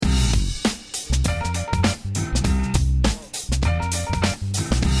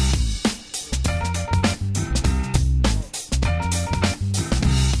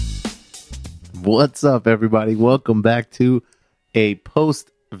What's up, everybody? Welcome back to a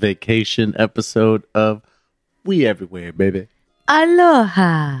post-vacation episode of We Everywhere, baby.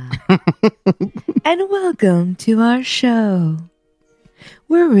 Aloha. And welcome to our show.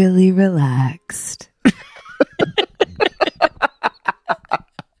 We're really relaxed.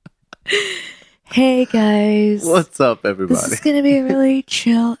 Hey, guys. What's up, everybody? This is going to be a really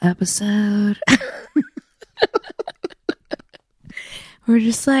chill episode. We're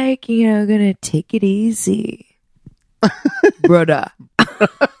just like, gonna take it easy. Brother.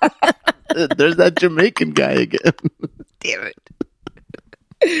 There's that Jamaican guy again. Damn it.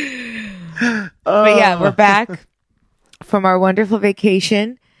 But yeah, we're back from our wonderful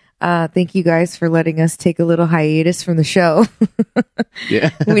vacation. Thank you guys for letting us take a little hiatus from the show.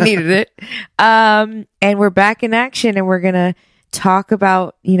 Yeah. We needed it. And we're back in action, and we're gonna talk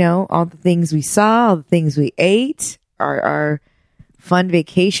about, all the things we saw, all the things we ate, our fun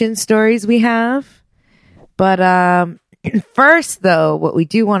vacation stories we have. But first, though, what we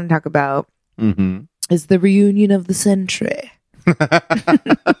do want to talk about is the reunion of the century.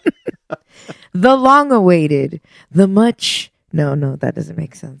 The long-awaited, the much... No, that doesn't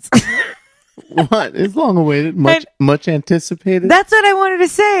make sense. What? It's long-awaited, much anticipated? That's what I wanted to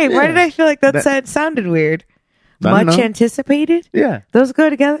say. Yeah. Why did I feel like that sounded weird? Much anticipated? Yeah. Those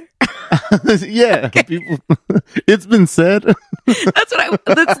go together? Yeah. Okay. People, it's been said.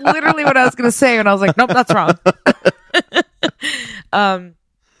 That's literally what I was going to say. And I was like, nope, that's wrong.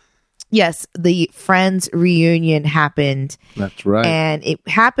 Yes, the Friends reunion happened. That's right. And it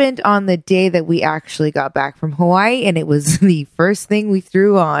happened on the day that we actually got back from Hawaii. And it was the first thing we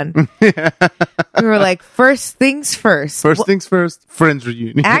threw on. We were like, first things first. First things first, Friends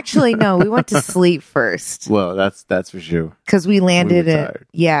reunion. Actually, no, we went to sleep first. Well, that's for sure. Because we landed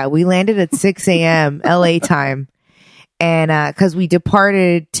we landed at 6 a.m. LA time. And because we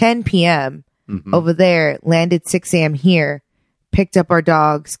departed 10 p.m. Over there, landed 6 a.m. here, picked up our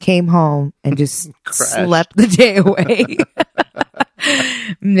dogs, came home, and just slept the day away.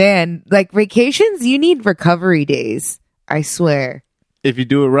 Man, like vacations, you need recovery days. I swear. If you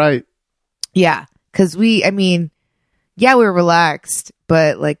do it right. Yeah. Because we were relaxed,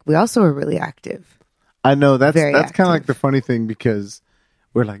 but like we also were really active. I know that's kind of like the funny thing, because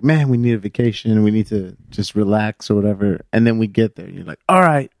we're like, man, we need a vacation. We need to just relax or whatever. And then we get there. You're like, all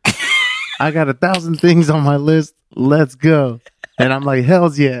right, I got 1,000 things on my list. Let's go. And I'm like,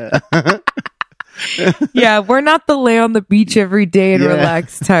 hells yeah. Yeah, we're not the lay on the beach every day and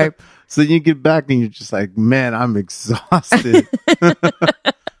relax type. So you get back and you're just like, man, I'm exhausted.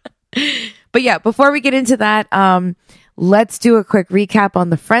 But yeah, before we get into that, let's do a quick recap on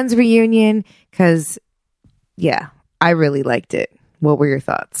the Friends reunion, because, yeah, I really liked it. What were your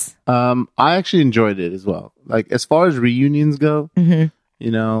thoughts? I actually enjoyed it as well. Like, as far as reunions go,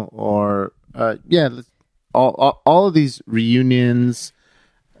 all of these reunions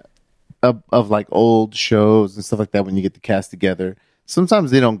of like old shows and stuff like that, when you get the cast together,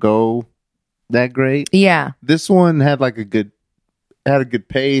 sometimes they don't go that great. Yeah. This one had like a good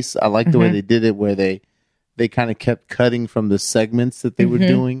pace. I like the way they did it, where they kind of kept cutting from the segments that they were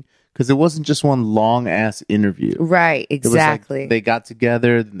doing, because it wasn't just one long ass interview. Right, exactly. It was like they got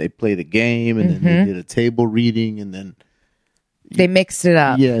together, then they played a game, and then they did a table reading, and then they mixed it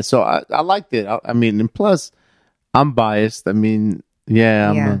up. Yeah, so I liked it. I mean, and plus, I'm biased. I mean,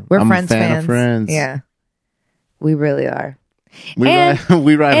 I'm we're I'm Friends a fan fans. of Friends. Yeah, we really are. We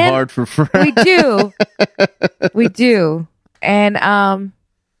ride hard for Friends. We do. We do. And I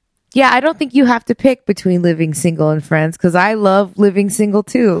don't think you have to pick between Living Single and Friends, because I love Living Single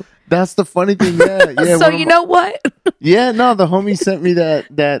too. That's the funny thing. Yeah. So you know what? Yeah, no, the homie sent me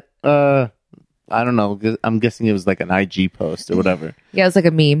that I don't know, I'm guessing it was like an IG post or whatever. Yeah, it was like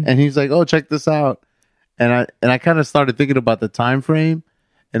a meme. And he's like, "Oh, check this out." And I kind of started thinking about the time frame,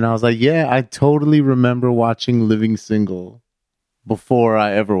 and I was like, "Yeah, I totally remember watching Living Single before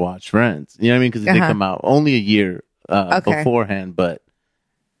I ever watched Friends." You know what I mean? Because it did come out only a year beforehand, but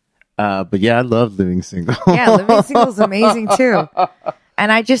yeah, I love Living Single. Yeah, Living Single is amazing too. And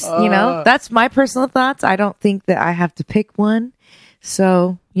I just, that's my personal thoughts. I don't think that I have to pick one.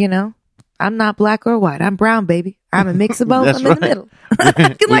 So, I'm not black or white. I'm brown, baby. I'm a mix of both. I'm in the middle. I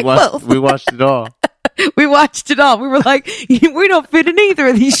can like both. We watched it all. We watched it all. We were like, we don't fit in either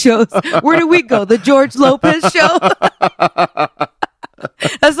of these shows. Where do we go? The George Lopez show?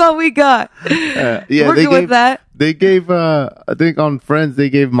 That's all we got. Yeah, we're good with that. They gave, I think on Friends,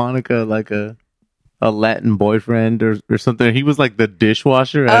 they gave Monica like a Latin boyfriend or something. He was like the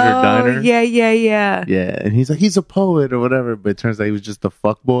dishwasher at her diner. Yeah. Yeah, and he's like, he's a poet or whatever, but it turns out he was just a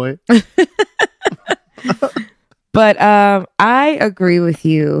fuck boy. But I agree with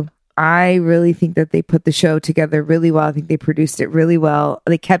you I really think that they put the show together really well. I think they produced it really well.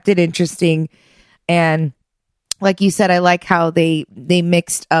 They kept it interesting. And like you said, I like how they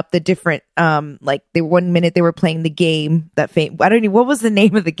mixed up the different, like they 1 minute they were playing the game that I don't know, what was the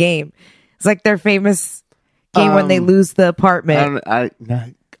name of the game? It's like their famous game when they lose the apartment. I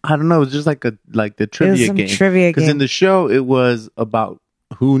don't know. It was just like the trivia game. Because in the show, it was about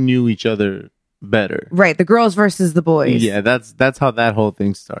who knew each other better. Right, the girls versus the boys. Yeah, that's how that whole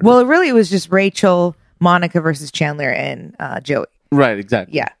thing started. Well, it really was just Rachel, Monica versus Chandler, and Joey. Right,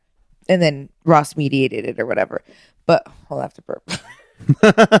 exactly. Yeah, and then Ross mediated it or whatever. But I'll have to burp.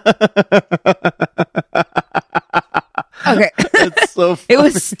 Okay. It's so funny. It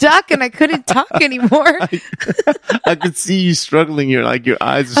was stuck and I couldn't talk anymore. I could see you struggling. Your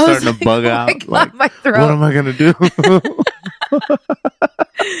eyes are starting to bug out. Like, my throat. What am I gonna do?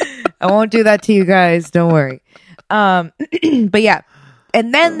 I won't do that to you guys. Don't worry. But yeah.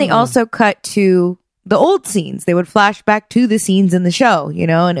 And then they also cut to the old scenes. They would flash back to the scenes in the show,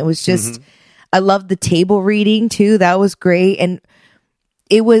 and it was just, I loved the table reading too. That was great. And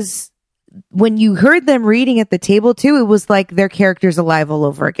it was, when you heard them reading at the table too, it was like their characters alive all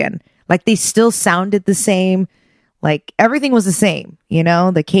over again. Like they still sounded the same. Like everything was the same,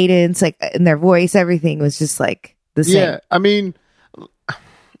 the cadence, like in their voice, everything was just like the same. Yeah. I mean,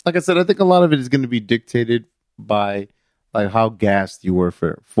 like I said, I think a lot of it is going to be dictated by like how gassed you were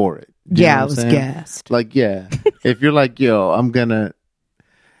for it. Yeah, I was gassed. Like, yeah. If you're like, yo,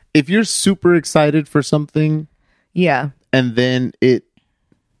 if you're super excited for something. Yeah. And then it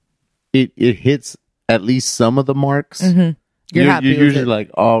hits at least some of the marks. Mm-hmm. You're happy you're with usually it. like,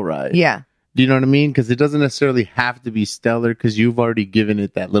 all right. Yeah. Do you know what I mean? Because it doesn't necessarily have to be stellar because you've already given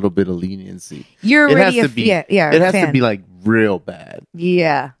it that little bit of leniency. You're already it has to be like real bad.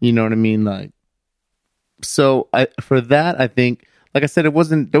 Yeah. You know what I mean? Like, so for that, I think, like I said, there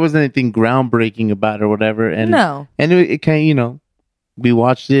wasn't anything groundbreaking about it or whatever. And no. And it kind, we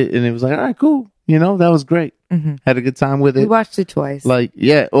watched it and it was like, all right, cool. That was great. Mm-hmm. Had a good time with it. We watched it twice. Like,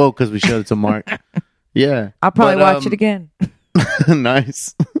 yeah. Oh, because we showed it to Mark. Yeah. I'll probably watch it again.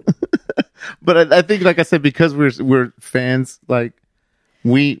 Nice. But I think, like I said, because we're fans, like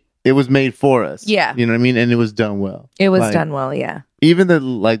it was made for us. Yeah. You know what I mean? And it was done well. It was done well, yeah. Even the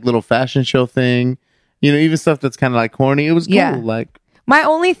like little fashion show thing, even stuff that's kind of like corny, it was cool. Yeah. Like, my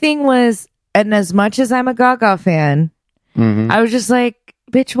only thing was, and as much as I'm a Gaga fan, I was just like,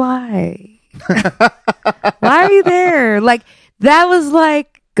 bitch, why? Why are you there? Like, that was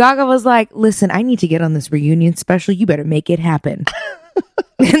like, Gaga was like, listen, I need to get on this reunion special. You better make it happen.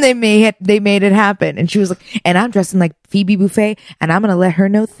 And they made it happen. And she was like, and I'm dressing like Phoebe Buffay, and I'm going to let her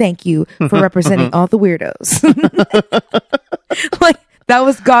know thank you for representing all the weirdos. Like, that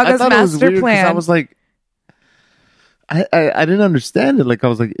was Gaga's master plan. I was like, I didn't understand it. Like, I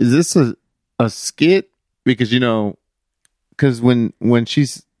was like, is this a skit? Because, because when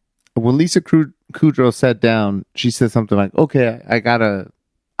Lisa Kudrow sat down, she said something like, okay, I gotta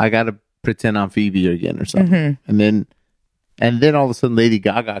pretend I'm Phoebe again or something. Mm-hmm. And then all of a sudden Lady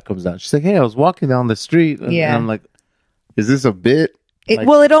Gaga comes out. She's like, hey, I was walking down the street. And I'm like, is this a bit?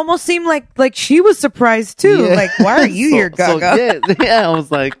 Well, it almost seemed like she was surprised too. Yeah. Like, why are you here, Gaga? Yeah, I was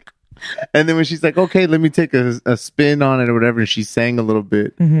like, and then when she's like, okay, let me take a spin on it or whatever, and she sang a little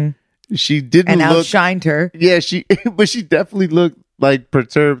bit. Mm-hmm. She didn't and look, outshined her. Yeah, but she definitely looked like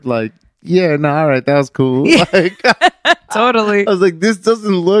perturbed, like, yeah, no, all right, that was cool. Yeah. Like, totally. I was like, this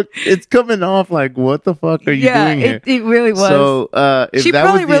doesn't look, it's coming off like, what the fuck are you doing here? It really was. So, if she that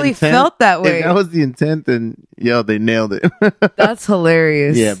probably was the really intent, felt that way. If that was the intent, then, they nailed it. That's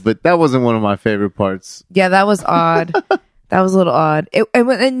hilarious. Yeah, but that wasn't one of my favorite parts. Yeah, that was odd. That was a little odd.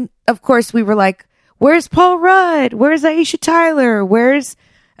 And of course, we were like, where's Paul Rudd? Where's Aisha Tyler? Where's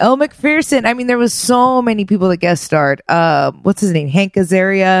Elle Macpherson? I mean, there was so many people that guest starred. What's his name? Hank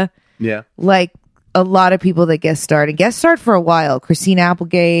Azaria. Yeah. Like, a lot of people that guest starred for a while. Christina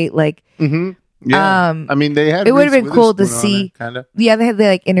Applegate, like. Mm-hmm. Yeah. I mean, they had. It would have been cool to see. Kind of. Yeah, they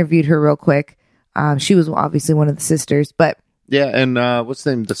like interviewed her real quick. She was obviously one of the sisters, but. Yeah, and what's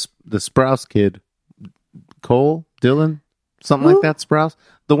the name? The Sprouse kid, Dylan, something like that. Sprouse,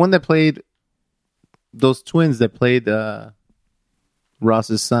 the one that played those twins that played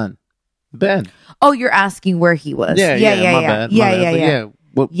Ross's son, Ben. Oh, you're asking where he was? Yeah. My bad. Yeah.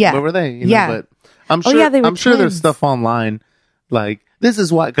 Where were they? But I'm sure. I'm sure there's stuff online. Like, this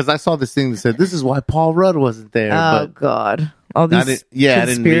is why, because I saw this thing that said this is why Paul Rudd wasn't there. Oh God, all these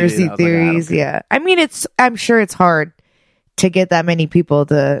conspiracy theories. Like, I mean, I'm sure it's hard to get that many people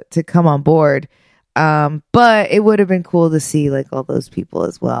to come on board. But it would have been cool to see like all those people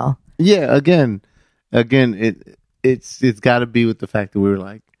as well. Yeah. Again, it's got to be with the fact that we were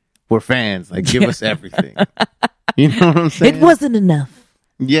like, we're fans. Like, give us everything. You know what I'm saying? It wasn't enough.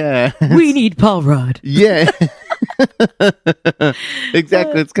 Yeah. We need Paul Rudd. Yeah.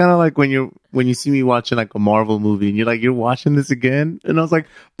 Exactly. It's kind of like when you see me watching like a Marvel movie and you're like, you're watching this again? And I was like,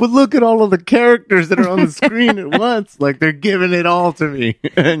 but look at all of the characters that are on the screen at once. Like, they're giving it all to me.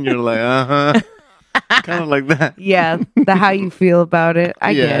 And you're like, uh-huh. Kind of like that. Yeah, the how you feel about it.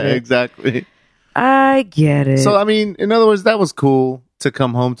 I get it. Exactly. I get it. So, I mean, in other words, that was cool to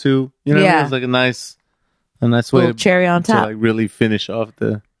come home to. You know, Yeah. it was like a nice way Little cherry on to top. like really finish off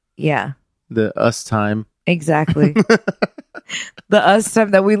the us time. Exactly. The us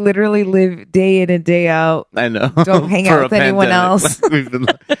time that we literally live day in and day out. I know. Don't hang For out a with anyone pandemic. else. Like, we've been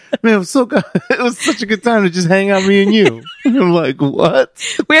like, man, it was so good. It was such a good time to just hang out, me and you. I'm like, what?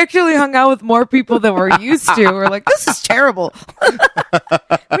 We actually hung out with more people than we're used to. We're like, this is terrible.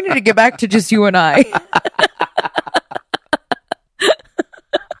 We need to get back to just you and I.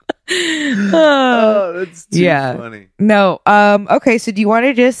 Oh, that's too funny. No. Okay. So do you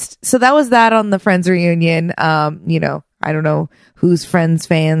want to so that was that on the Friends reunion. You know, I don't know who's Friends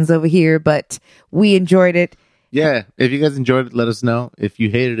fans over here, but we enjoyed it. Yeah. If you guys enjoyed it, let us know. If you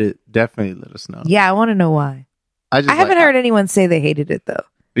hated it, definitely let us know. Yeah. I want to know why. I haven't heard anyone say they hated it though.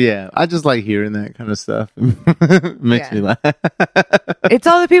 Yeah. I just like hearing that kind of stuff. It makes me laugh. It's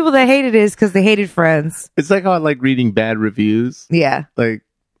all the people that hated it is because they hated Friends. It's like how I like reading bad reviews. Yeah. Like,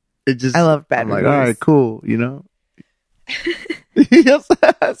 it just, I love bad I'm reviews. like, all right, cool, you know? Yes,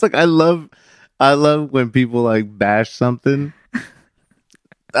 it's like I love when people like bash something.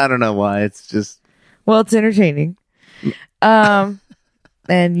 I don't know why. It's just, well, it's entertaining. And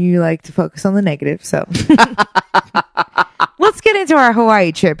you like to focus on the negative, so let's get into our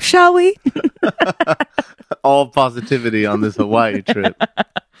Hawaii trip, shall we? all positivity on this Hawaii trip.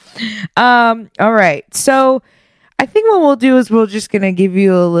 All right. So I think what we'll do is we're just going to give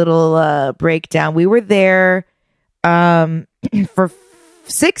you a little breakdown. We were there for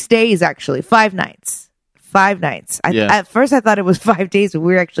 6 days, actually, 5 nights. 5 nights. At first, I thought it was 5 days, but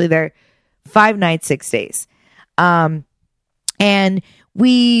we were actually there 5 nights, 6 days. And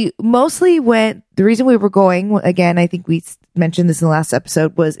we mostly went, the reason we were going, again, I think we mentioned this in the last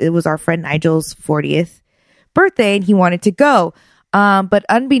episode, was it was our friend Nigel's 40th birthday and he wanted to go. But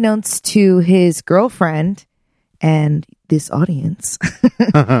unbeknownst to his girlfriend and this audience,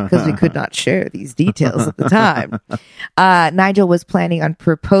 because we could not share these details at the time, Nigel was planning on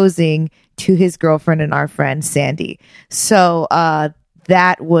proposing to his girlfriend and our friend Sandy. So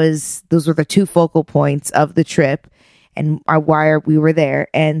those were the two focal points of the trip and why we were there.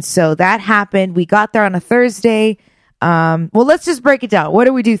 And so that happened. We got there on a Thursday. Well, let's just break it down. What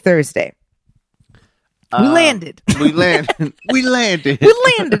did we do Thursday? We landed. We landed. We landed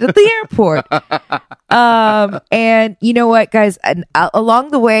at the airport. And you know what, guys?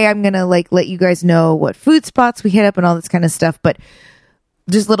 Along the way, I'm gonna let you guys know what food spots we hit up and all this kind of stuff. But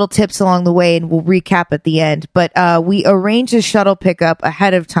just little tips along the way, and we'll recap at the end. But we arranged a shuttle pickup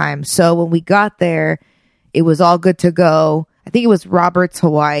ahead of time, so when we got there, it was all good to go. I think it was Roberts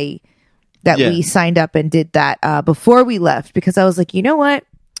Hawaii that we signed up and did that before we left, because I was like, you know what?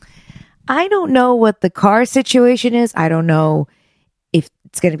 I don't know what the car situation is. I don't know if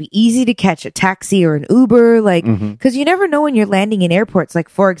it's going to be easy to catch a taxi or an Uber, because you never know when you're landing in airports. Like,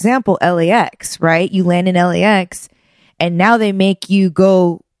 for example, LAX, right? You land in LAX and now they make you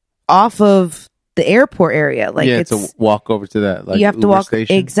go off of the airport area. Like, it's a walk over to that. Like, you have Uber to walk.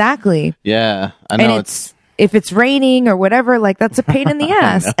 station. Exactly. Yeah. I know. And if it's raining or whatever, like, that's a pain in the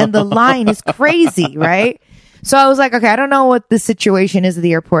ass. And the line is crazy, right? So I was like, okay, I don't know what the situation is at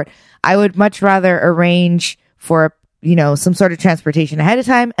the airport. I would much rather arrange for, some sort of transportation ahead of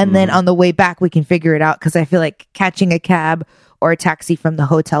time. And then on the way back, we can figure it out. Cause I feel like catching a cab or a taxi from the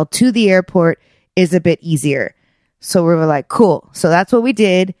hotel to the airport is a bit easier. So we were like, cool. So that's what we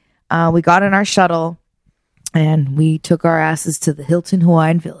did. We got in our shuttle and we took our asses to the Hilton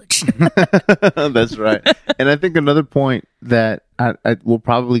Hawaiian Village. That's right. And I think another point that we're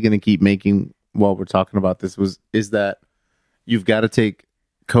probably going to keep making while we're talking about this is that you've got to take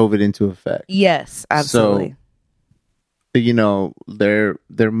COVID into effect. Yes, absolutely. So,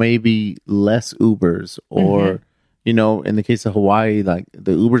 there may be less Ubers or, in the case of Hawaii, like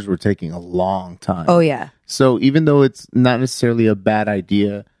the Ubers were taking a long time. Oh, yeah. So even though it's not necessarily a bad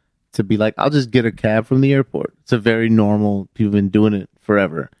idea to be like, I'll just get a cab from the airport. It's a very normal, people have been doing it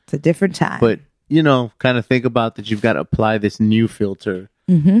forever. It's a different time. But, kind of think about that you've got to apply this new filter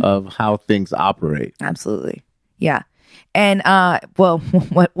of how things operate. Absolutely. Yeah. And,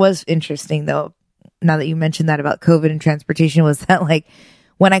 what was interesting though, now that you mentioned that about COVID and transportation, was that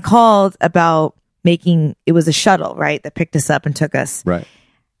when I called about it was a shuttle, right, that picked us up and took us. Right.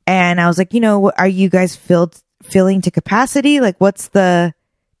 And I was like, are you guys filling to capacity? Like, what's the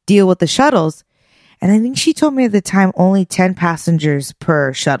deal with the shuttles? And I think she told me at the time only 10 passengers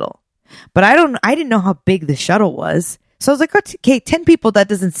per shuttle. But I didn't know how big the shuttle was. So I was like, okay, 10 people, that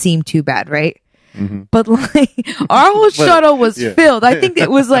doesn't seem too bad, right? Mm-hmm. But like our whole shuttle was filled. I think it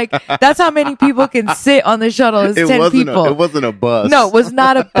was like, that's how many people can sit on the shuttle is 10 people. It wasn't a bus. No, it was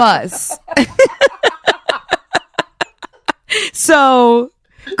not a bus. So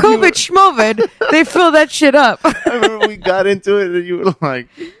COVID schmovid, they fill that shit up. I remember we got into it and you were like,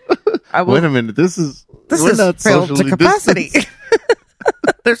 wait a minute, this is not filled to capacity.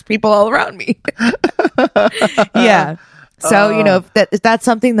 There's people all around me. Yeah. So, if that's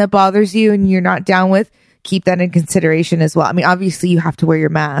something that bothers you and you're not down with, keep that in consideration as well. I mean, obviously you have to wear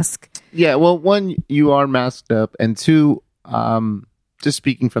your mask. Yeah. Well, one, you are masked up, and two, just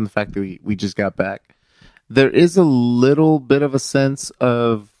speaking from the fact that we just got back, there is a little bit of a sense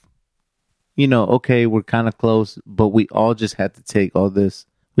of, okay, we're kind of close, but we all just had to take all this.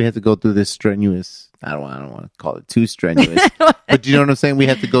 We had to go through this strenuous, I don't want to call it too strenuous, but you know what I'm saying? We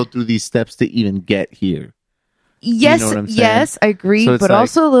had to go through these steps to even get here. Yes, yes, I agree, so but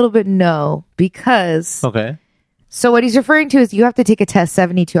also a little bit no, because... Okay. So what he's referring to is you have to take a test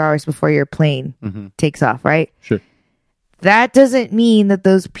 72 hours before your plane takes off, right? Sure. That doesn't mean that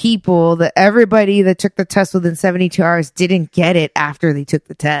those people, that everybody that took the test within 72 hours didn't get it after they took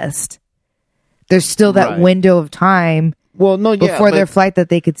the test. There's still that window of time before their flight that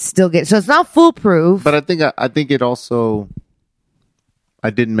they could still get. So it's not foolproof. But I think it also... I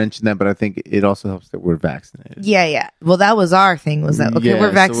didn't mention that, but I think it also helps that we're vaccinated. Yeah. Well, that was our thing, was that, okay,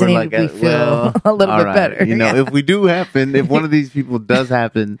 we're vaccinated, so we feel a little bit better. If we do happen, if one of these people does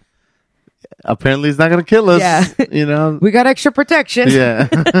happen, apparently it's not going to kill us. Yeah. We got extra protection. Yeah.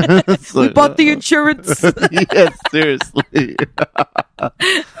 We bought the insurance. Yes, seriously.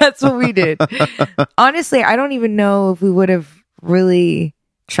 That's what we did. Honestly, I don't even know if we would have really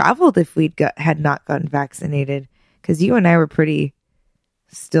traveled if had not gotten vaccinated, because you and I were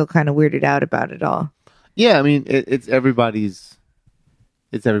still kind of weirded out about it all. Yeah, I mean, it's everybody's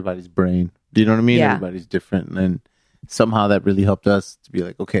brain. Do you know what I mean? Yeah. Everybody's different, and somehow that really helped us to be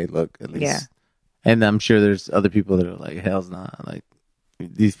like, okay, look, at least. Yeah. And I'm sure there's other people that are like, hell's not. Like,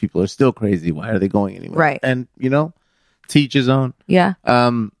 these people are still crazy. Why are they going anywhere? Right. And teach his own. Yeah.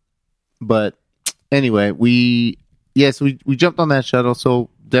 But anyway, we jumped on that shuttle, so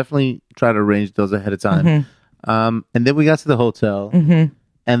definitely try to arrange those ahead of time. And then we got to the hotel.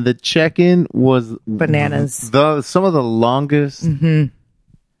 And the check-in was bananas. Some of the longest.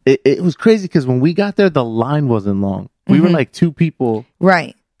 It was crazy because when we got there, the line wasn't long. We were like two people,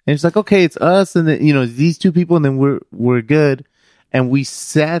 right? And it's like, okay, it's us, and then these two people, and then we're good. And we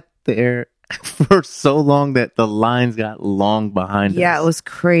sat there for so long that the lines got long behind us. Yeah, it was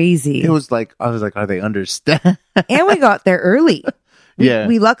crazy. It was like, I was like, are they understaffed? And we got there early.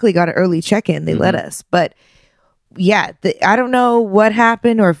 We luckily got an early check-in. They let us, but. Yeah, I don't know what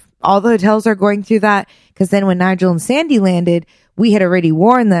happened or if all the hotels are going through that, because then when Nigel and Sandy landed, we had already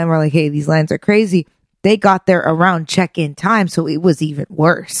warned them. We're like, hey, these lines are crazy. They got there around check-in time, so it was even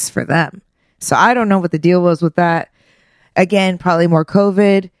worse for them. So I don't know what the deal was with that. Again, probably more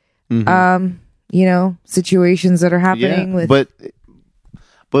COVID, situations that are happening. Yeah,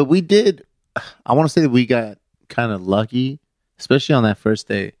 but we did, I want to say that we got kind of lucky, especially on that first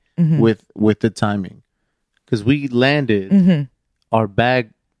day with the timing. Because we landed, our bag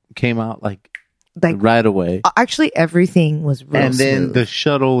came out like right away. Actually, everything was real and then smooth. The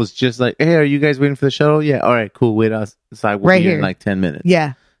shuttle was just like, hey, are you guys waiting for the shuttle? Yeah, all right, cool. Wait outside. We'll be here in like 10 minutes.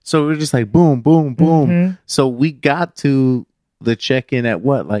 Yeah. So we were just like, boom, boom, boom. So we got to the check-in at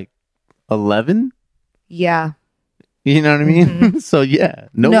what, like 11? Yeah. You know what I mean? So yeah,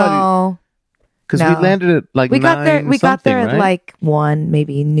 nobody. No. Because we landed at like we got there. We got there at right? like 1,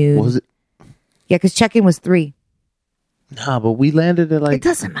 maybe noon. Was it? Yeah, because check-in was 3. Nah, but we landed at like... It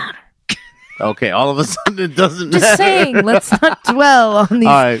doesn't matter. Okay, all of a sudden it doesn't matter. Just saying, let's not dwell on these.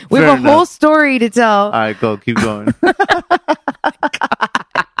 All right, we have a whole story to tell. All right, go. Keep going.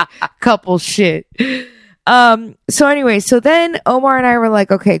 Couple shit. So anyway, so then Omar and I were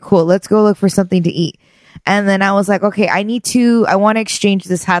like, okay, cool. Let's go look for something to eat. And then I was like, okay, I want to exchange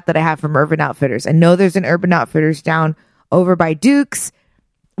this hat that I have from Urban Outfitters. I know there's an Urban Outfitters down over by Duke's.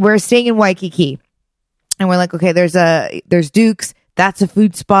 We're staying in Waikiki, and we're like, okay, there's Duke's. That's a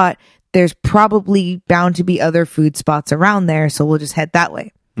food spot. There's probably bound to be other food spots around there, so we'll just head that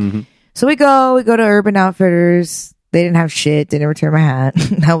way. So we go to Urban Outfitters. They didn't have shit. Didn't return my hat.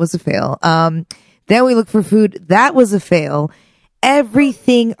 That was a fail. Then we looked for food. That was a fail.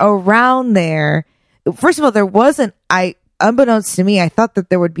 Everything around there. First of all, there wasn't. I unbeknownst to me, I thought that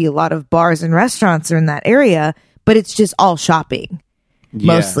there would be a lot of bars and restaurants in that area, but it's just all shopping,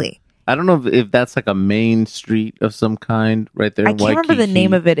 mostly. I don't know if that's like a main street of some kind right there. I can't remember the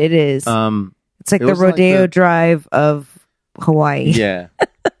name of it. It is. It's like the Rodeo Drive of Hawaii. Yeah.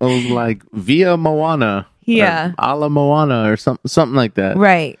 It was like Via Moana. Yeah. Ala Moana or something like that.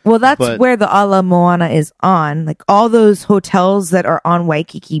 Right. Well, that's where the Ala Moana is on. Like all those hotels that are on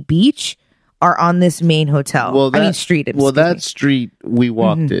Waikiki Beach are on this main hotel. Street. That street, we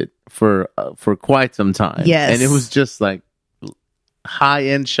walked it for quite some time. Yes. And it was just like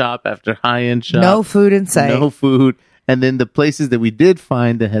high-end shop after high-end shop. No food in sight. No food. And then the places that we did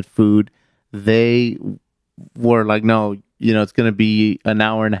find that had food, they were like, no, it's going to be an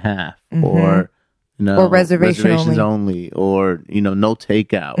hour and a half or or reservations only or no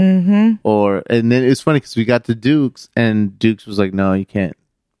takeout and then it's funny because we got to Duke's and Duke's was like, no, you can't.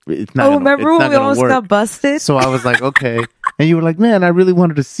 It's not. Remember when we almost got busted? So I was like, okay. And you were like, man, I really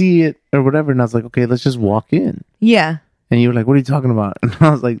wanted to see it or whatever. And I was like, okay, let's just walk in. Yeah. And you were like, what are you talking about? And I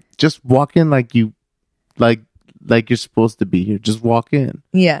was like, just walk in like you like you're supposed to be here. Just walk in.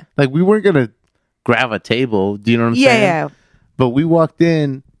 Yeah. Like we weren't gonna grab a table. Do you know what I'm saying? Yeah. But we walked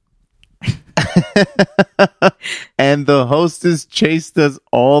in. And the hostess chased us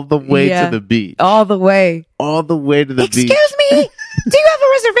all the way to the beach. All the way to the beach. Excuse me, do you have a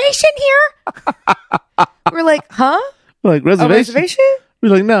reservation here? We're like, huh? We're like, reservation? A reservation? We're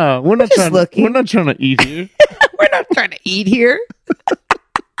like, no, we're not trying to eat here. We're not trying to eat here.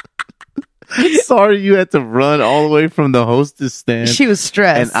 Sorry you had to run all the way from the hostess stand. She was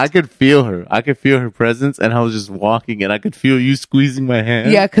stressed. And I could feel her. I could feel her presence, and I was just walking, and I could feel you squeezing my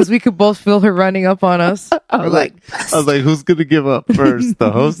hand. Yeah, because we could both feel her running up on us. I was like, who's going to give up first, the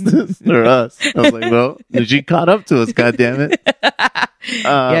hostess or us? I was like, well, she caught up to us, goddammit.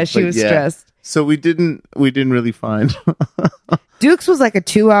 Yeah, she was stressed. So we didn't really find. Duke's was like a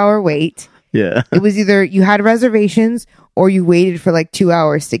 2-hour wait. Yeah. It was either you had reservations or you waited for like 2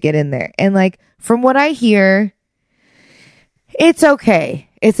 hours to get in there. And like, from what I hear, it's okay.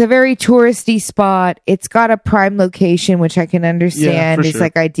 It's a very touristy spot. It's got a prime location, which I can understand. It's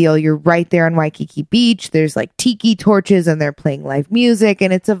like ideal. You're right there on Waikiki Beach. There's like tiki torches and they're playing live music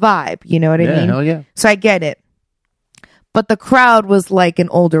and it's a vibe. You know what I mean? Hell yeah. So I get it. But the crowd was like an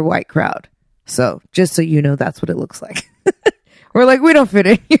older white crowd. So just so you know, that's what it looks like. We're like, we don't fit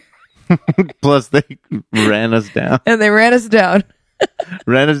in here. Plus, they ran us down. And they ran us down.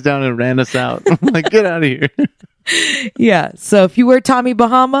 Ran us down and ran us out. I'm like, get out of here. Yeah. So if you wear Tommy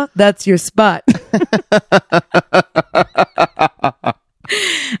Bahama, that's your spot. They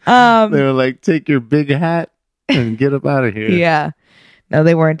were like, take your big hat and get up out of here. Yeah. No,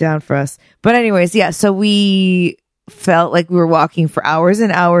 they weren't down for us. But anyways, yeah. So we felt like we were walking for hours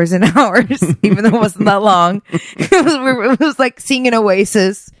and hours and hours, even though it wasn't that long. It was like seeing an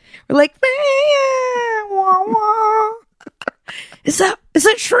oasis. We're like, wah, wah. Is that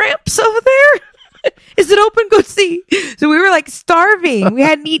shrimps over there? Is it open? Go see. So we were like starving. We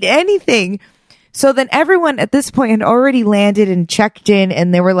hadn't eaten anything. So then everyone at this point had already landed and checked in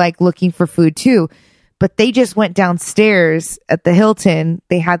and they were like looking for food too. But they just went downstairs at the Hilton.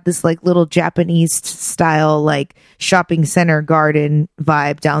 They had this like little Japanese style like shopping center garden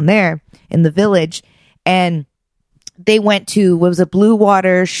vibe down there in the village. And they went to, what was it, Blue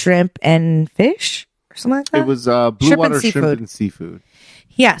Water Shrimp and Fish or something like that? It was Blue Water Shrimp and Seafood.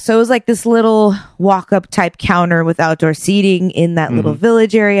 Yeah, so it was like this little walk-up type counter with outdoor seating in that little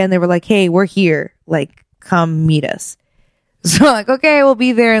village area. And they were like, hey, we're here. Like, come meet us. So I'm like, okay, we'll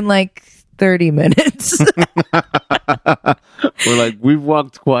be there in like 30 minutes. We're like, we've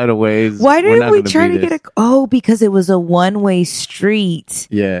walked quite a ways. Why didn't we try to get a... Oh, because it was a one-way street.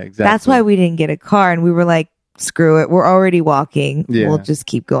 Yeah, exactly. That's why we didn't get a car. And we were like, screw it. We're already walking. Yeah. We'll just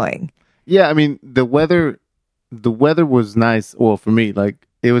keep going. Yeah, I mean, the weather was nice. Well, for me, like,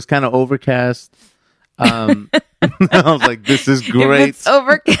 it was kind of overcast. I was like, this is great. If it's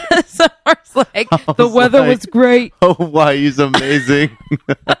overcast. I was like, the weather was great. Hawaii's amazing.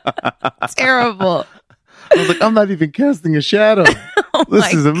 Terrible. I was like, I'm not even casting a shadow.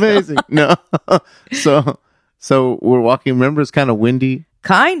 This is amazing. No. So we're walking. Remember, it's kind of windy.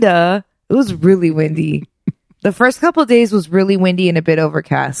 Kinda. It was really windy. The first couple of days was really windy and a bit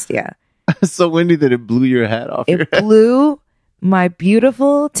overcast. Yeah. So windy that it blew your hat off. It blew my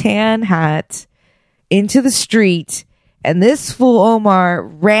beautiful tan hat into the street. And this fool Omar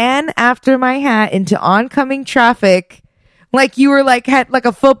ran after my hat into oncoming traffic. Like you were like, had like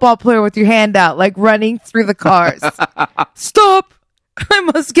a football player with your hand out, like running through the cars. Stop. I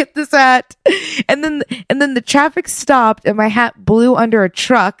must get this hat. And then the traffic stopped and my hat blew under a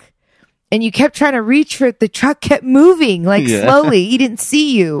truck. and you kept trying to reach for it. The truck kept moving like slowly. He didn't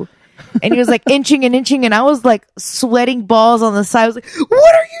see you. And he was like inching and inching, and I was like sweating balls on the side. I was like,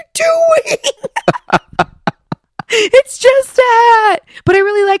 what are you doing? It's just a hat. But I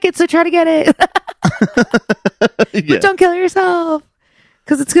really like it, so try to get it. But don't kill yourself,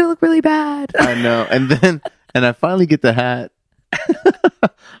 because it's going to look really bad. I know. And I finally get the hat.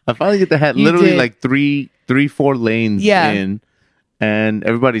 I finally get the hat You literally did. like 4 lanes in, and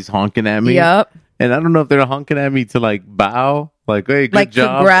everybody's honking at me. Yep. And I don't know if they're honking at me to like bow, like, hey, good Like,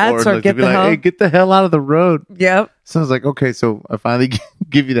 job. congrats, or like, get to be the like, hell. hey, get the hell out of the road. Yep. So I was like, okay, so I finally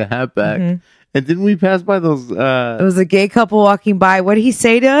give you the hat back. Mm-hmm. And didn't we pass by those? It was a gay couple walking by. What did he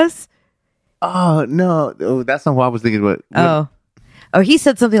say to us? Oh, no. Oh, that's not what I was thinking about. Oh, he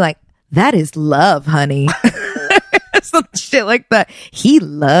said something like, that is love, honey. Some shit like that. He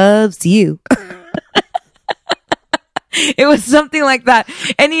loves you. It was something like that.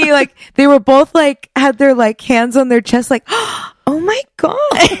 And he like, they were both like, had their like hands on their chest, like, oh my God.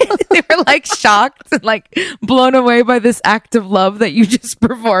 They were like shocked and like blown away by this act of love that you just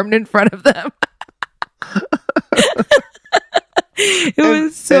performed in front of them. It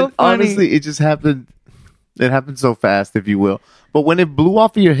was so funny. Honestly, it just happened. It happened so fast, if you will. But when it blew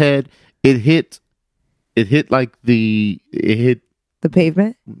off of your head, it hit like it hit. The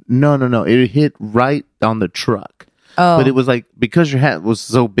pavement? No. It hit right on the truck. Oh. But it was like, because your hat was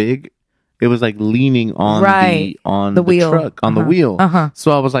so big, it was like leaning on the wheel. truck, on the wheel.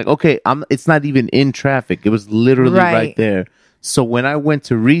 So I was like, okay, it's not even in traffic. It was literally right there. So when I went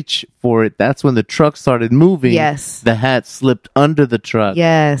to reach for it, that's when the truck started moving. Yes. The hat slipped under the truck.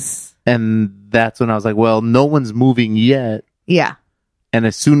 Yes. And that's when I was like, well, no one's moving yet. Yeah. And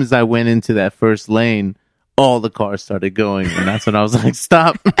as soon as I went into that first lane, all the cars started going. And that's when I was like,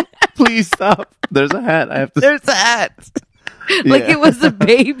 stop. Please stop. There's a hat. I have to. There's a hat. Like it was a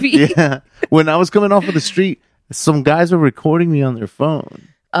baby. Yeah. When I was coming off of the street, some guys were recording me on their phone.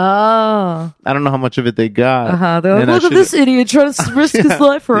 Oh. I don't know how much of it they got. They're like, And I look at should've- this idiot trying to risk his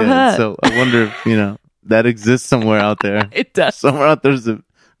life for a hat. So I wonder if, that exists somewhere out there. It does. Somewhere out there's a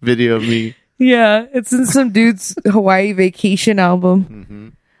video of me. Yeah. It's in some dude's Hawaii vacation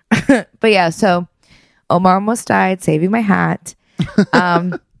album. But yeah, so Omar almost died saving my hat.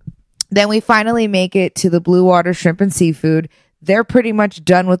 Then we finally make it to the Blue Water Shrimp and Seafood. They're pretty much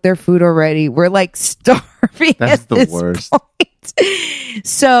done with their food already. We're like starving. That's at the this worst. point.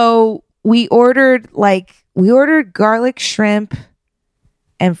 So we ordered garlic shrimp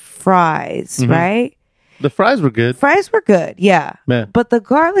and fries, right? The fries were good. Fries were good, yeah. Yeah. But the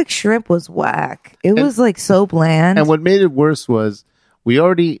garlic shrimp was whack. It was like so bland. And what made it worse was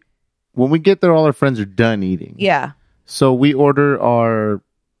when we get there, all our friends are done eating. Yeah. So we order our,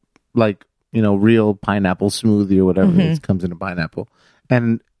 real pineapple smoothie or whatever it is, comes in a pineapple.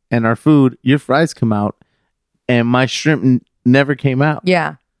 And our food, your fries come out, and my shrimp never came out.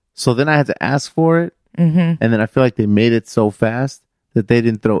 Yeah. So then I had to ask for it. And then I feel like they made it so fast that they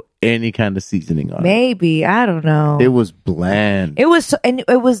didn't throw any kind of seasoning on it. Maybe. I don't know. It was bland. It was, and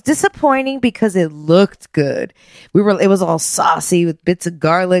it was disappointing because it looked good. It was all saucy with bits of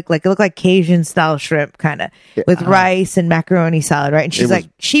garlic, like it looked like Cajun style shrimp, kind of with rice and macaroni salad, right? And she's like,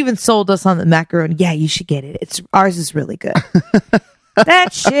 she even sold us on the macaroni. Yeah, you should get it. Ours is really good.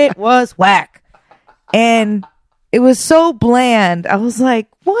 That shit was whack, and it was so bland. I was like,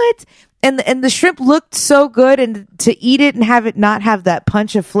 what? And the shrimp looked so good, and to eat it and have it not have that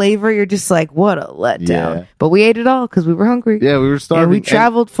punch of flavor, you're just like, what a letdown. Yeah. But we ate it all because we were hungry. Yeah, we were starving. And we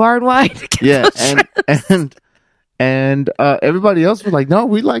traveled far and wide. To get Yeah, those shrimp. and everybody else was like, no,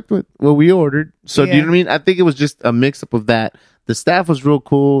 we liked what we ordered. So do you know what I mean? I think it was just a mix up of that. The staff was real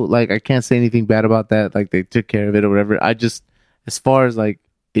cool. Like, I can't say anything bad about that. Like, they took care of it or whatever. I just, as far as like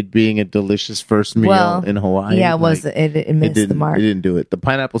it being a delicious first meal in Hawaii. Yeah, it it missed the mark. It didn't do it. The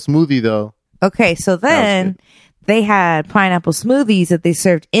pineapple smoothie though. Okay, so then they had pineapple smoothies that they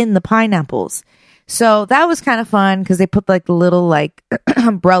served in the pineapples. So that was kind of fun because they put like the little like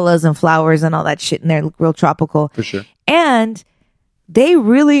umbrellas and flowers and all that shit in there, real tropical. For sure. And they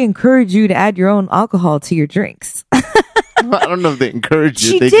really encourage you to add your own alcohol to your drinks. I don't know if they encouraged you.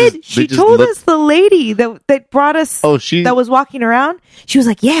 She They did. just- She they just told looked- us, the lady that brought us, that was walking around, she was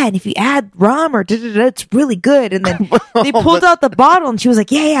like, yeah, and if you add rum or da-da-da, it's really good. And then they pulled out the bottle and she was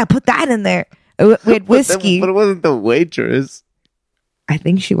like, yeah, put that in there. We had whiskey. But it wasn't the waitress. I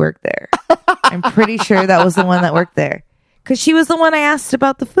think she worked there. I'm pretty sure that was the one that worked there. Because she was the one I asked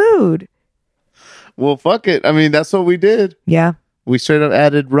about the food. Well, fuck it. I mean, that's what we did. Yeah. We straight up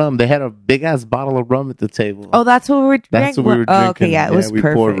added rum. They had a big ass bottle of rum at the table. Oh, that's what we were drinking? That's what we were drinking. Oh, okay, yeah, it was we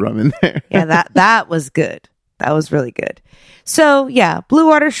perfect. poured rum in there. Yeah, that was good. That was really good. So yeah, blue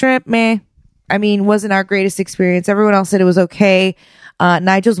water shrimp, meh. I mean, wasn't our greatest experience. Everyone else said it was okay.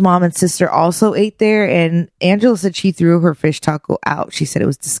 Nigel's mom and sister also ate there, and Angela said she threw her fish taco out. She said it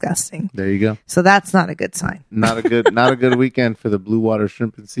was disgusting. There you go. So that's not a good sign. Not a good weekend for the blue water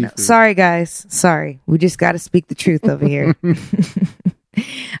shrimp and seafood. Sorry, guys. Sorry. We just got to speak the truth over here.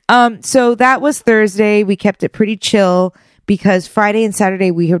 So that was Thursday. We kept it pretty chill because Friday and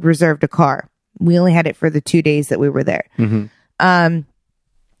Saturday we had reserved a car. We only had it for the 2 days that we were there.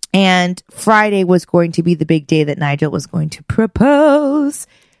 And Friday was going to be the big day that Nigel was going to propose.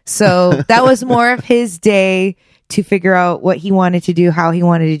 So that was more of his day to figure out what he wanted to do, how he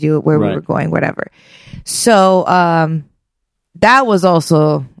wanted to do it, where we were going, whatever. So that was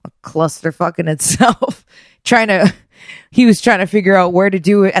also a clusterfuck in itself. He was trying to figure out where to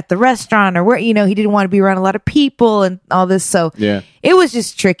do it at the restaurant or where, he didn't want to be around a lot of people and all this. So it was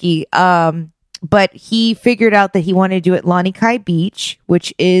just tricky. But he figured out that he wanted to do it at Lani Kai Beach,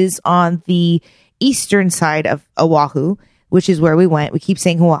 which is on the eastern side of Oahu, which is where we went. We keep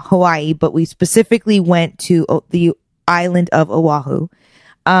saying Hawaii, but we specifically went to the island of Oahu.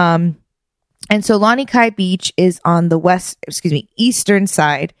 And so Lani Kai Beach is on the eastern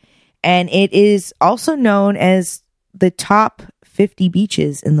side. And it is also known as the top 50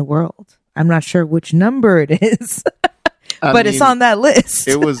 beaches in the world. I'm not sure which number it is. But it's on that list.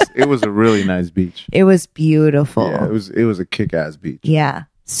 it was a really nice beach. It was beautiful. Yeah, it was a kick-ass beach. Yeah.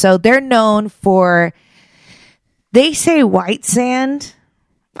 So they're known for, they say white sand.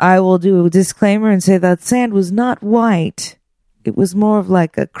 I will do a disclaimer and say that sand was not white. It was more of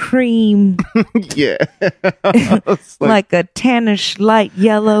like a cream. Yeah. like a tannish light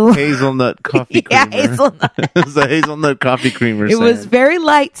yellow. Hazelnut coffee creamer. Yeah, hazelnut. It was a hazelnut coffee creamer It was very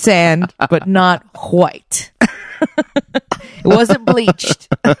light sand, but not white. It wasn't bleached.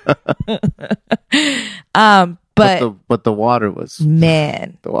 But the water was,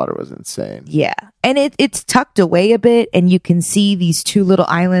 man, the water was insane. Yeah. And it's tucked away a bit, and you can see these two little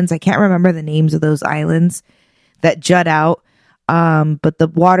islands. I can't remember the names of those islands that jut out. But the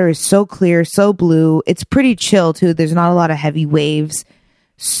water is so clear, so blue. It's pretty chill too. There's not a lot of heavy waves.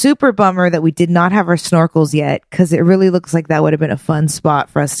 Super bummer that we did not have our snorkels yet, because it really looks like that would have been a fun spot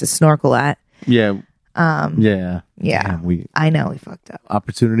for us to snorkel at. Yeah. Yeah. I know we fucked up.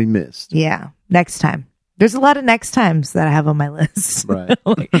 Opportunity missed. Yeah. Next time. There's a lot of next times that I have on my list. Right.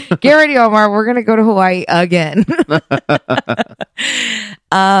 Get ready, Omar. We're going to go to Hawaii again.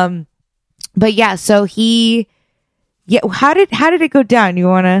 But yeah, so how did it go down? You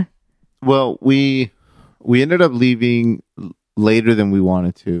want to? Well, we ended up leaving later than we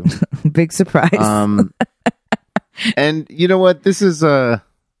wanted to. Big surprise. And you know what? This is a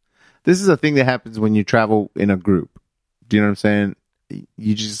thing that happens when you travel in a group. Do you know what I'm saying?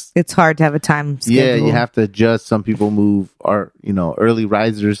 It's hard to have a time schedule. Yeah, you have to adjust. Some people are early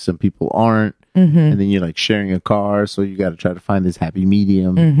risers, some people aren't. And then you're like sharing a car, so you got to try to find this happy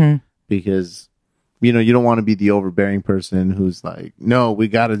medium because you don't want to be the overbearing person who's like, no, we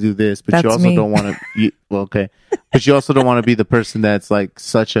got to do this, but that's you also me. don't want to but you also don't want to be the person that's like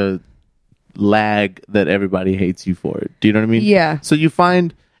such a lag that everybody hates you for it. Do you know what I mean? Yeah. So you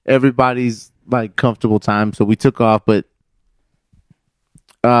find everybody's like comfortable time, so we took off, but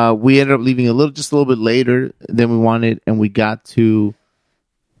we ended up leaving just a little bit later than we wanted, and we got to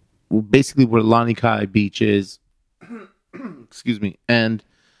basically where Lani Kai Beach is. Excuse me. And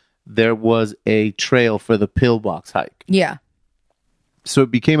there was a trail for the pillbox hike. Yeah. So it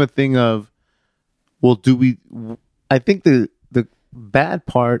became a thing of, well, I think the bad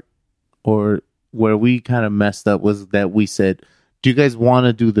part, or where we kind of messed up, was that we said, do you guys want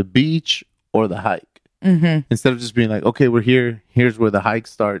to do the beach or the hike? Instead of just being like, okay, we're here, here's where the hike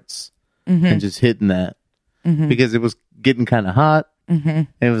starts, and just hitting that, because it was getting kind of hot, and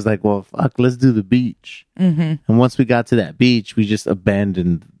it was like, well, fuck, let's do the beach. And once we got to that beach, we just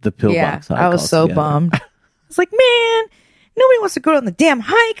abandoned the pillbox hike. I was so bummed. I was like, man, nobody wants to go on the damn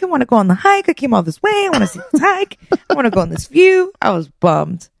hike. I want to go on the hike. I came all this way. I want to see this hike. I want to go on this view. I was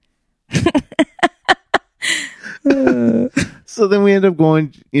bummed. So then we ended up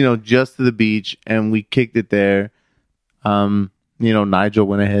going, just to the beach, and we kicked it there. Nigel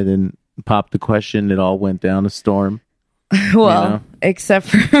went ahead and popped the question. It all went down a storm. Well, except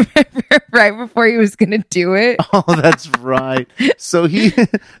for right before he was going to do it. Oh, that's right. So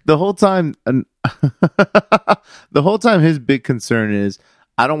the whole time, his big concern is,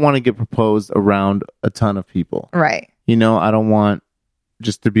 I don't want to get proposed around a ton of people. Right. I don't want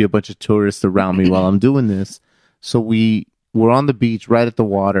just to be a bunch of tourists around me while I'm doing this. So we were on the beach right at the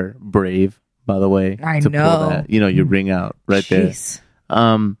water. Brave, by the way. I to know. pull that, your ring out right Jeez.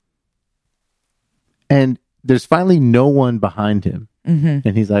 there. And there's finally no one behind him. Mm-hmm.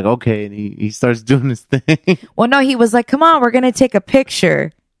 And he's like, okay. And he starts doing his thing. Well, no, he was like, come on, we're going to take a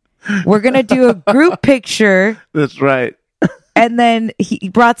picture. We're going to do a group picture. That's right. And then he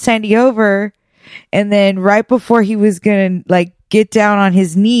brought Sandy over. And then right before he was going to like get down on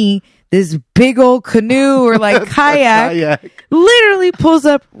his knee, this big old canoe or like kayak literally pulls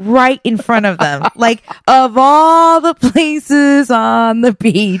up right in front of them. Like, of all the places on the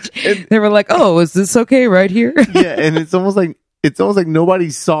beach, they were like, oh, is this okay right here? Yeah. And it's almost like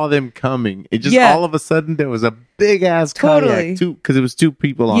nobody saw them coming. It just all of a sudden there was a big ass kayak because it was two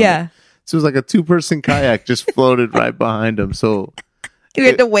people on it. So it was like a 2-person kayak just floated right behind him. So you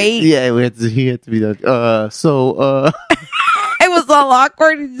had to wait. Yeah, he had to be like, It was all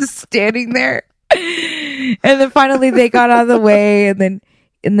awkward and just standing there. And then finally they got out of the way. And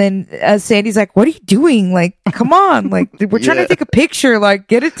then Sandy's like, what are you doing? Like, come on. Like, we're trying to take a picture. Like,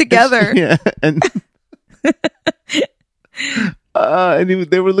 get it together. Yeah. And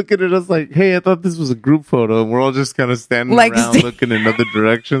they were looking at us like, hey, I thought this was a group photo. And we're all just kind of standing like, around looking in other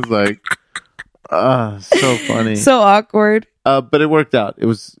directions. Like, so funny. So awkward. But it worked out. It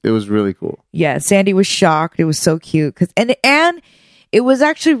was really cool. Yeah, Sandy was shocked. It was so cute and it was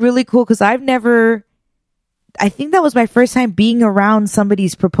actually really cool because I think that was my first time being around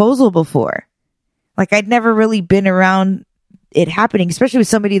somebody's proposal before. Like I'd never really been around it happening, especially with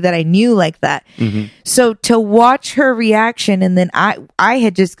somebody that I knew like that. Mm-hmm. So to watch her reaction, and then I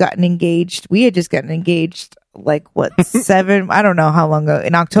had just gotten engaged. We had just gotten engaged like what 7? I don't know how long ago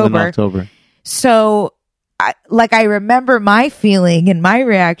in October. So. I remember my feeling and my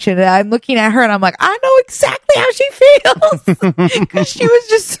reaction, and I'm looking at her and I'm like, I know exactly how she feels because she was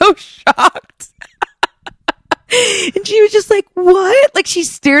just so shocked. And she was just like, what? Like she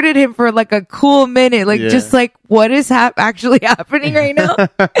stared at him for like a cool minute, like just like, what is actually happening right now?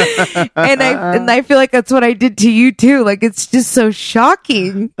 and I feel like that's what I did to you too. Like it's just so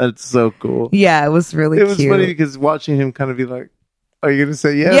shocking. That's so cool. Yeah, it was really cute. It was funny because watching him kind of be like, are you gonna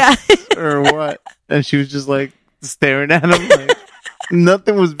say yes? Or what? And she was just like staring at him like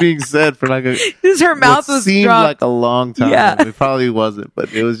nothing was being said for like her mouth was seemed dropped. like a long time. Yeah. It probably wasn't,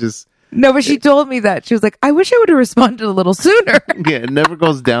 but it was just no, but she told me that. She was like, I wish I would have responded a little sooner. Yeah, it never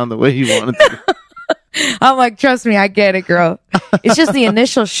goes down the way you wanted to. I'm like, trust me, I get it, girl. It's just the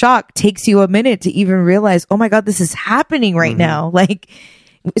initial shock takes you a minute to even realize, oh my God, this is happening right now. Like,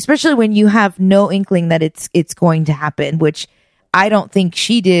 especially when you have no inkling that it's going to happen, which I don't think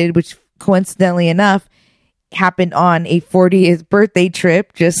she did, which coincidentally enough happened on a 40th birthday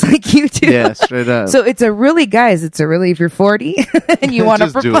trip, just like you do. Yeah, straight up. So it's a really, if you're 40 and you want to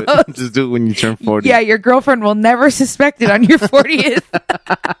propose. Just do it when you turn 40. Yeah, your girlfriend will never suspect it on your 40th.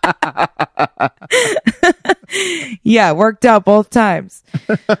 Yeah, it worked out both times.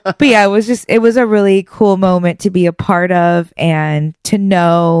 But yeah, it was a really cool moment to be a part of and to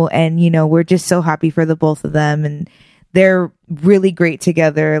know. And, we're just so happy for the both of them. And they're really great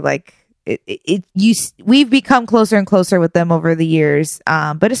together. Like we've become closer and closer with them over the years.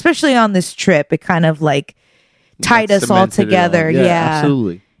 But especially on this trip, it kind of like tied us all together. Yeah,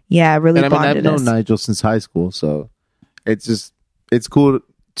 absolutely. Yeah, really and bonded I've known us. Nigel since high school, so it's cool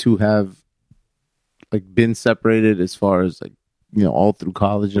to have like been separated as far as like all through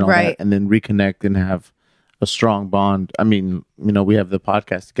college and all that, and then reconnect and have a strong bond. I mean, we have the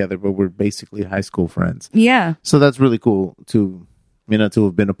podcast together, but we're basically high school friends. Yeah. So that's really cool to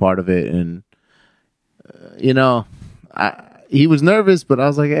have been a part of it. And, he was nervous, but I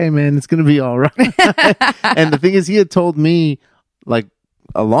was like, hey man, it's going to be all right. And the thing is, he had told me like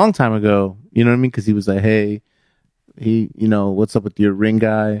a long time ago, you know what I mean? Cause he was like, hey, what's up with your ring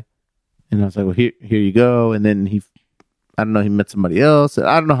guy? And I was like, well, here you go. And then he met somebody else.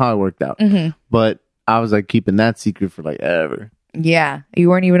 I don't know how it worked out, but I was like keeping that secret for like ever. Yeah. You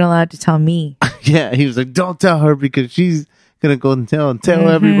weren't even allowed to tell me. Yeah. He was like, don't tell her because she's going to go and tell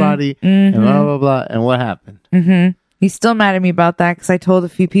everybody and blah, blah, blah. And what happened? Mm-hmm. He's still mad at me about that because I told a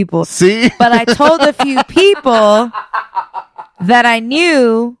few people. See? But I told a few people that I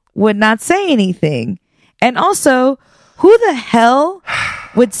knew would not say anything. And also, who the hell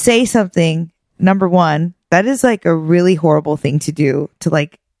would say something, number one, that is like a really horrible thing to do, to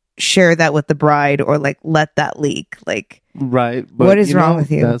like share that with the bride or like let that leak. Like, right. But what is wrong with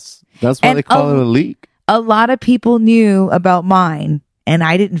you? That's why they call it a leak. A lot of people knew about mine and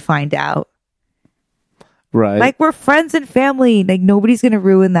I didn't find out. Right. Like, we're friends and family. Like, nobody's going to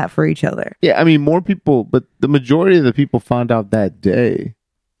ruin that for each other. Yeah. I mean, more people, but the majority of the people found out that day.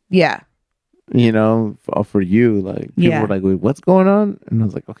 Yeah. For you, like, people were like, wait, what's going on? And I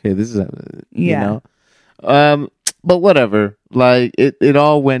was like, okay, this is, But whatever. Like it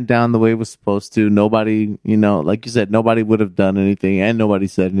all went down the way it was supposed to. Nobody, like you said, nobody would have done anything, and nobody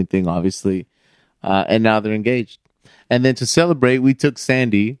said anything, obviously. And now they're engaged. And then to celebrate, we took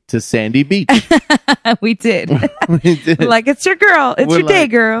Sandy to Sandy Beach. We did. We did. Like, it's your girl. It's your day,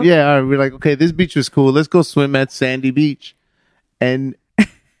 girl. Yeah, all right, we're like, okay, this beach was cool. Let's go swim at Sandy Beach. And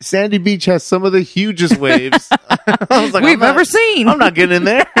Sandy Beach has some of the hugest waves I was like, we've ever seen. I'm not getting in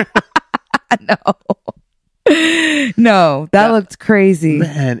there. No, that looked crazy.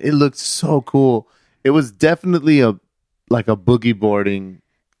 Man, it looked so cool. It was definitely a boogie boarding,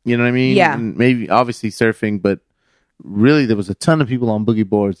 you know what I mean? Yeah. And maybe obviously surfing, but really there was a ton of people on boogie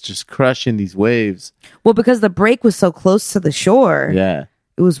boards just crushing these waves. Well, because the break was so close to the shore. Yeah.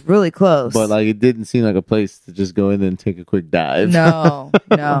 It was really close. But like it didn't seem like a place to just go in and take a quick dive. No.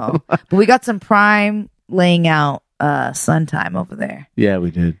 But we got some prime laying out sun time over there. Yeah,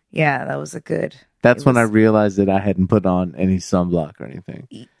 we did. Yeah, that was a good. That's when I realized that I hadn't put on any sunblock or anything.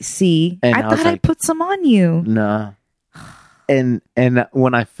 See, And I thought I put some on you. Nah. And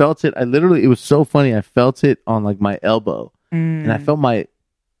when I felt it, it was so funny. I felt it on like my elbow, and I felt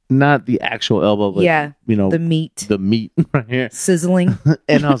not the actual elbow, but the meat right here sizzling.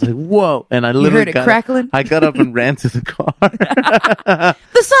 And I was like, whoa! And I literally heard it crackling. I got up and ran to the car,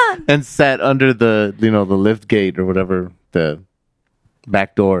 the sun, and sat under the the lift gate or whatever, the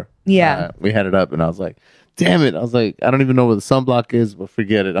back door. Yeah, we had it up, and I was like, damn it! I was like, I don't even know where the sunblock is, but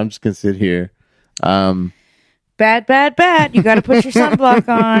forget it. I'm just gonna sit here. Bad. You got to put your sunblock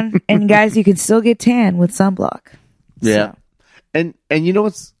on. And guys, you can still get tan with sunblock. Yeah. So. And you know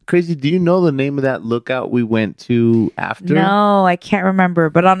what's crazy? Do you know the name of that lookout we went to after? No, I can't remember.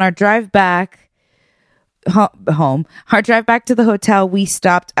 But on our drive back home, our drive back to the hotel, we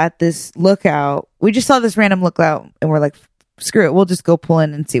stopped at this lookout. We just saw this random lookout and we're like, screw it. We'll just go pull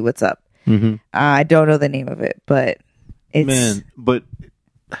in and see what's up. Mm-hmm. I don't know the name of it, but it's... Man, but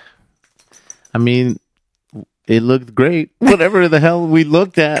I mean... It looked great. Whatever the hell we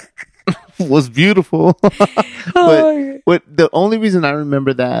looked at was beautiful. But the only reason I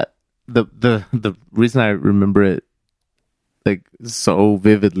remember that, the reason I remember it like so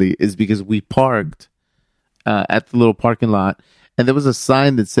vividly is because we parked at the little parking lot, and there was a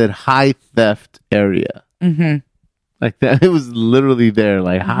sign that said high theft area. Mm-hmm. Like that, it was literally there,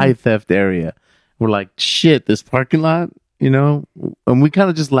 like high theft area. We're like, shit, this parking lot, and we kind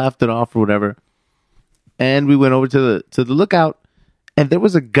of just laughed it off or whatever. And we went over to the lookout, and there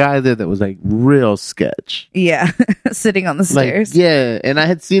was a guy there that was like real sketch. Yeah, sitting on the stairs. Yeah, and I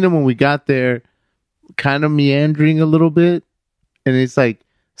had seen him when we got there, kind of meandering a little bit, and it's like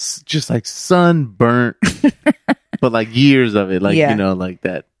just like sunburnt, but like years of it, like like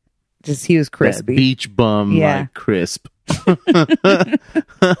that. Just he was crispy, beach bum, like crisp.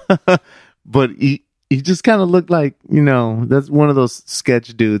 But he just kind of looked like that's one of those sketch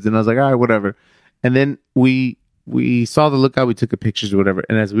dudes, and I was like, all right, whatever. And then we saw the lookout, we took pictures or whatever.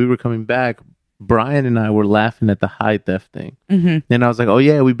 And as we were coming back, Brian and I were laughing at the high theft thing. Mm-hmm. And I was like, oh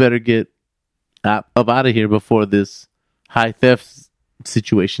yeah, we better get up out of here before this high theft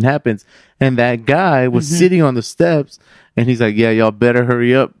situation happens. And that guy was sitting on the steps, and he's like, yeah, y'all better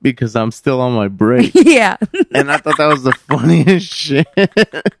hurry up because I'm still on my break. Yeah. And I thought that was the funniest shit.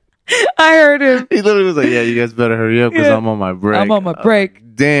 I heard him. He literally was like, yeah, you guys better hurry up because I'm on my break. I'm on my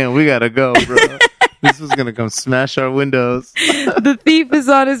break. Damn, we gotta go, bro. This was gonna come smash our windows. The thief is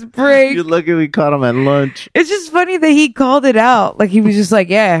on his break. You're lucky we caught him at lunch. It's just funny that he called it out. Like he was just like,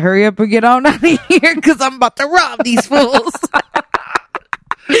 yeah, hurry up and get on out of here because I'm about to rob these fools.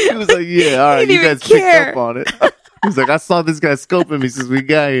 He was like, yeah, all right, you guys picked up on it. He's like, I saw this guy scoping me since we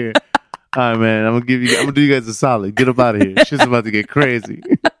got here. All right, man, I'm gonna do you guys a solid. Get up out of here. Shit's about to get crazy.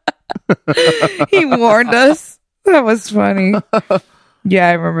 He warned us. That was funny. Yeah,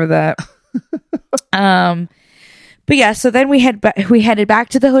 I remember that. But yeah, so then we headed back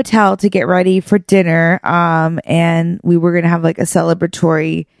to the hotel to get ready for dinner. And we were gonna have like a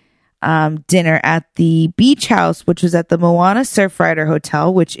celebratory dinner at the beach house, which was at the Moana Surfrider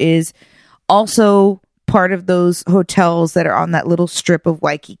Hotel, which is also part of those hotels that are on that little strip of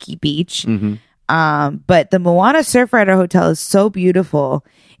Waikiki Beach. Mm-hmm. But the Moana Surfrider Hotel is so beautiful.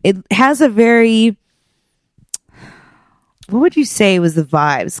 It has a very, what would you say was the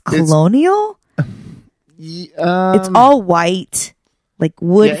vibes? Colonial? It's all white, like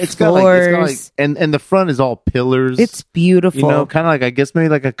wood floors. And the front is all pillars. It's beautiful. Kind of like, I guess maybe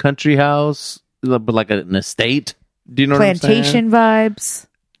like a country house, but like an estate. Do you know plantation what I'm vibes?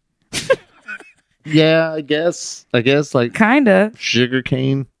 Yeah, I guess like kind of sugar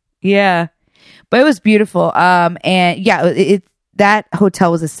cane. Yeah, but it was beautiful. And yeah, that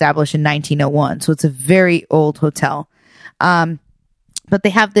hotel was established in 1901. So it's a very old hotel. But they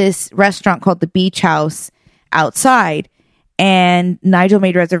have this restaurant called the Beach House outside, and Nigel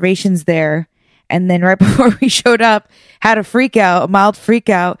made reservations there. And then right before we showed up, had a mild freak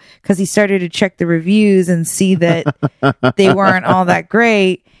out, because he started to check the reviews and see that they weren't all that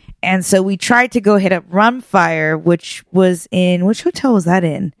great. And so we tried to go hit up Rumfire, which hotel was that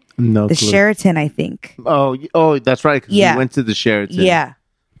in? No The clue. Sheraton, I think. Oh, that's right. 'Cause Yeah. we went to the Sheraton. Yeah.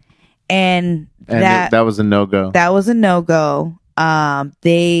 And that was a no-go. That was a no-go. That's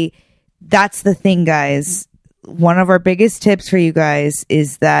the thing, guys. One of our biggest tips for you guys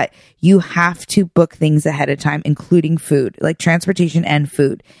is that you have to book things ahead of time, including food, like transportation and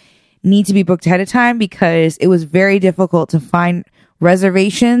food need to be booked ahead of time, because it was very difficult to find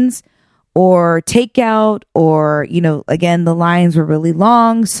reservations or takeout, or, again, the lines were really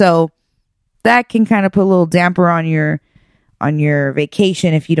long. So that can kind of put a little damper on your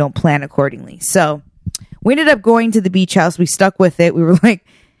vacation if you don't plan accordingly. So we ended up going to the Beach House. We stuck with it. We're like,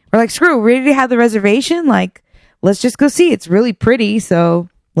 screw it. We already have the reservation. Like, let's just go see. It's really pretty. So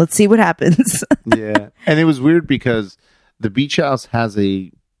let's see what happens. Yeah. And it was weird because the Beach House has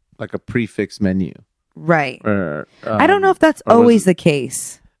a prefix menu. Right. Or, I don't know if that's always the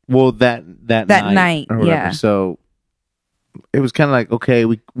case. Well, that night or whatever. Yeah. So it was kind of like, okay,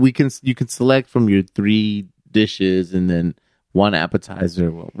 you can select from your 3 dishes and then 1 appetizer,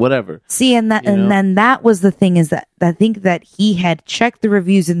 whatever. See, and then that was the thing, is that I think that he had checked the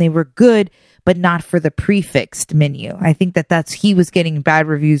reviews and they were good, but not for the prefixed menu. I think he was getting bad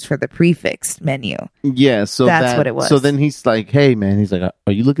reviews for the prefixed menu. Yeah, so that's what it was. So then he's like, hey man, he's like,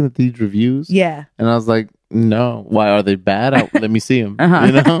 are you looking at these reviews? Yeah. And I was like, no. Why, are they bad? Let me see them.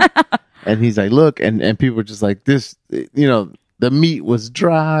 Uh-huh. And he's like, look, and people were just like, this, the meat was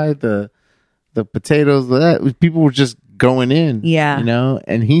dry, the potatoes, people were just going in. Yeah.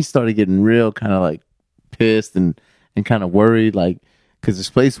 And he started getting real kind of like pissed and kind of worried, like, because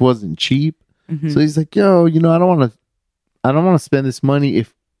this place wasn't cheap. Mm-hmm. So he's like, yo, I don't want to spend this money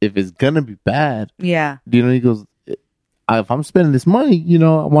if it's gonna be bad. Yeah. He goes, if I'm spending this money,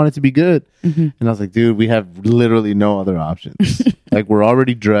 I want it to be good. Mm-hmm. And I was like, dude, we have literally no other options. Like, we're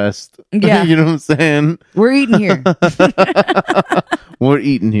already dressed. Yeah. You know what I'm saying? We're eating here. We're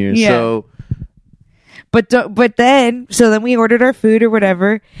eating here. Yeah. So, But then we ordered our food or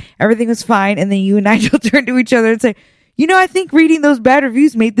whatever. Everything was fine. And then you and Nigel turned to each other and say, I think reading those bad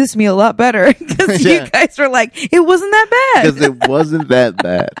reviews made this meal a lot better. Because Yeah. you guys were like, it wasn't that bad. because it wasn't that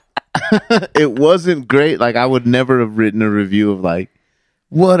bad. It wasn't great. Like, I would never have written a review of like,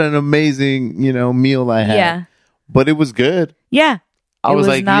 what an amazing, meal I had. Yeah. But it was good. Yeah. I was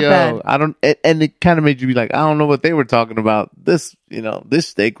like, not yo, bad. I don't, and it kind of made you be like, I don't know what they were talking about. This, this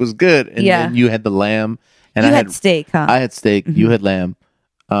steak was good. And Yeah. then you had the lamb, and You I had steak, huh? I had steak. You had lamb.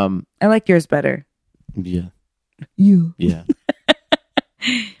 I like yours better. Yeah. You. Yeah.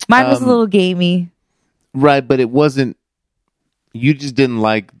 Mine was a little gamey. Right. But it wasn't, you just didn't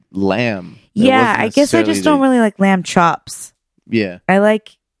like lamb. It Yeah. wasn't I guess I necessarily just don't really like lamb chops. Yeah. I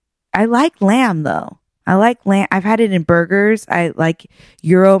like lamb though. I like lamb. I've had it in burgers. I like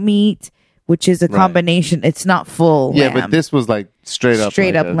Euro meat, which is a Right. combination. It's not full Yeah. lamb. But this was like straight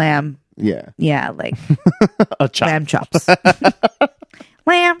up lamb. Yeah. Yeah, like A chop. lamb chops.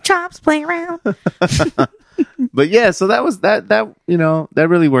 Lamb chops, play around. But yeah, so that was that that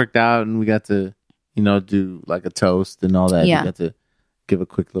really worked out, and we got to do like a toast and all that. Yeah. We got to give a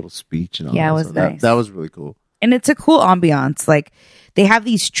quick little speech and all Yeah, that. it was So nice. That was really cool. And it's a cool ambiance. Like, they have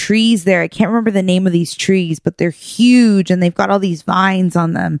these trees there. I can't remember the name of these trees, but they're huge and they've got all these vines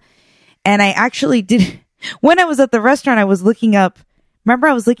on them. And I actually did, when I was at the restaurant, I was looking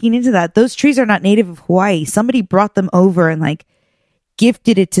into that. Those trees are not native of Hawaii. Somebody brought them over and like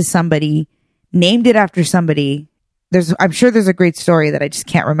gifted it to somebody, named it after somebody. I'm sure there's a great story that I just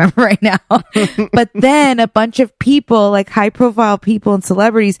can't remember right now. But then a bunch of people, like high profile people and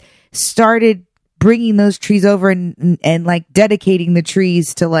celebrities, started bringing those trees over and like dedicating the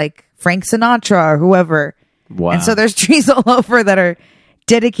trees to like Frank Sinatra or whoever. Wow. And so there's trees all over that are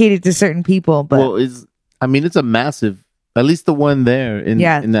dedicated to certain people. But well, it's a massive, at least the one there in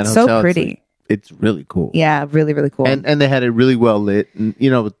that so hotel. pretty. It's really cool. Yeah, really, really cool. And they had it really well lit, and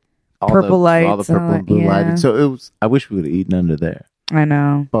with all Purple lights, all the purple and blue yeah. lighting. So it was. I wish we would have eaten under there, I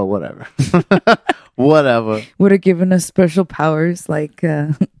know. but whatever. Whatever. Would have given us special powers like,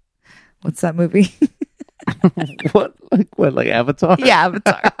 what's that movie? What? Like Avatar? Yeah,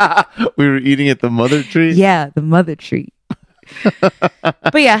 Avatar. We were eating at the mother tree. Yeah, the mother tree.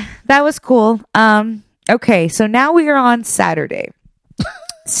 But yeah, that was cool. Okay, so now we are on Saturday.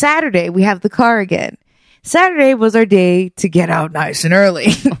 Saturday, we have the car again. Saturday was our day to get out nice and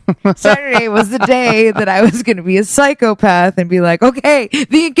early. Saturday was the day that I was going to be a psychopath and be like, okay,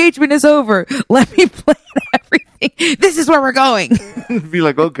 the engagement is over. Let me plan everything. This is where we're going. Be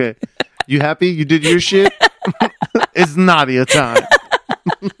like, okay, you happy? You did your shit? It's Nadia time.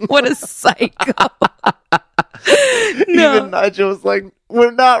 What a psycho. Even Nigel was like,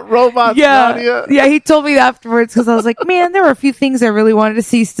 we're not robots, Nadia. Yeah, he told me afterwards because I was like, man, there were a few things I really wanted to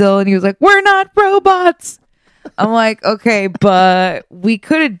see still. And he was like, we're not robots. I'm like, okay, but we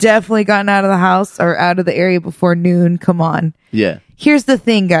could have definitely gotten out of the house or out of the area before noon. Come on. Yeah. Here's the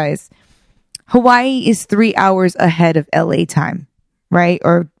thing, guys. Hawaii is 3 hours ahead of LA time, right?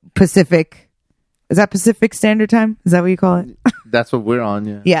 Or Pacific. Is that Pacific Standard Time? Is that what you call it? That's what we're on,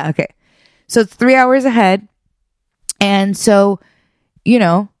 yeah. Yeah, okay. So it's 3 hours ahead. And so, you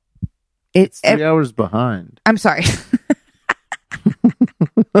know, it's 3 hours behind. I'm sorry.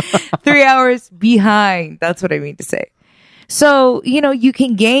 3 hours behind. That's what I mean to say. So, you know, you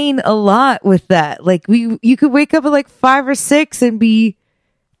can gain a lot with that. Like you could wake up at like 5 or 6 and be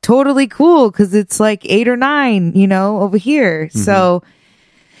totally cool because it's like 8 or 9, you know, over here. Mm-hmm. So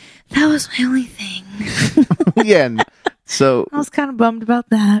that was my only thing. Yeah. So I was kind of bummed about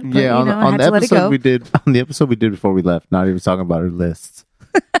that. But, yeah, on the episode we did before we left, Nadia was talking about her lists.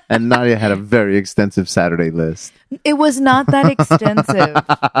 And Nadia had a very extensive Saturday list. It was not that extensive.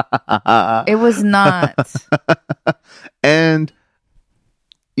 It was not. And,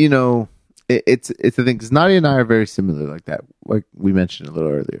 you know, it's the thing, because Nadia and I are very similar like that. Like we mentioned a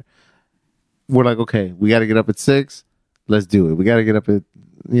little earlier. We're like, okay, we got to get up at 6. Let's do it. We got to get up at,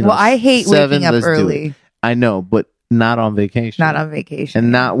 you know, well, I hate 7, waking up early. I know, but not on vacation. Not on vacation.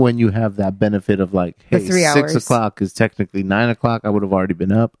 And not when you have that benefit of like, hey, 6 o'clock is technically 9 o'clock. I would have already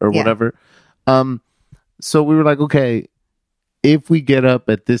been up or whatever. So we were like, okay, if we get up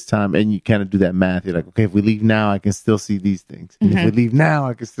at this time and you kind of do that math, you're like, okay, if we leave now, I can still see these things. And if we leave now,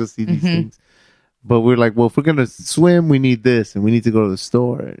 I can still see these things. But we're like, well, if we're going to swim, we need this and we need to go to the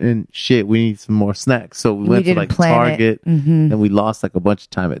store and shit, we need some more snacks. So we went to like Target and we lost like a bunch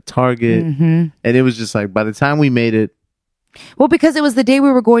of time at Target. And it was just like, by the time we made it. Well, because it was the day we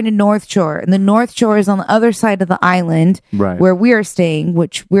were going to North Shore and the North Shore is on the other side of the island where we are staying,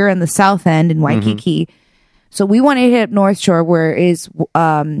 which we're in the south end in Waikiki. So we wanted to hit up North Shore where is,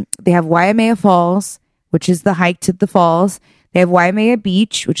 they have Waimea Falls, which is the hike to the falls. They have Waimea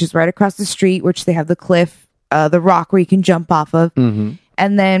Beach, which is right across the street, which they have the cliff, the rock where you can jump off of. And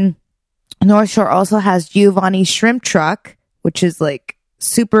then North Shore also has Giovanni's Shrimp Truck, which is like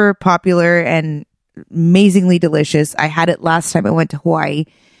super popular and amazingly delicious. I had it last time I went to Hawaii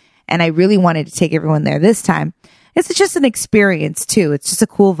and I really wanted to take everyone there this time. It's just an experience too. It's just a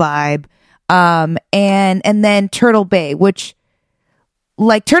cool vibe. And then Turtle Bay, which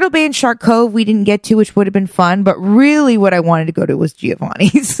like Turtle Bay and Shark Cove, we didn't get to, which would have been fun. But really what I wanted to go to was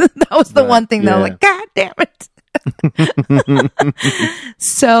Giovanni's. That was the one thing that I was like, God damn it.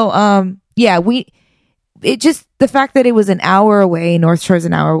 So, the fact that it was an hour away, North Shore's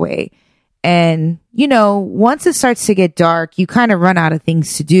an hour away. And, you know, once it starts to get dark, you kind of run out of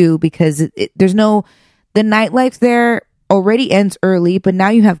things to do because the nightlife there already ends early, but now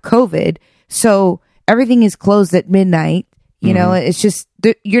you have COVID. So everything is closed at midnight. You know, it's just,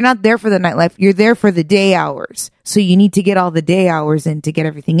 you're not there for the nightlife. You're there for the day hours. So you need to get all the day hours in to get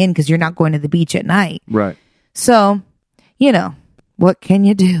everything in because you're not going to the beach at night. Right. So, you know, what can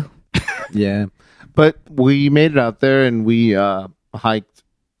you do? Yeah. But we made it out there and we hiked,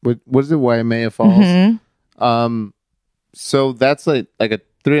 what is it, Waimea Falls? So that's like a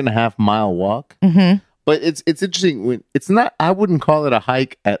 3.5 mile walk. But it's interesting. It's not. I wouldn't call it a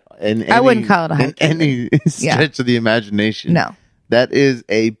hike I wouldn't call it a hike in any stretch of the imagination. No, that is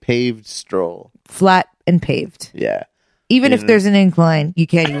a paved stroll, flat and paved. Yeah. Even if there's an incline, you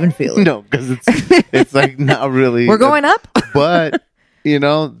can't even feel it. No, because it's like not really. We're going up, but you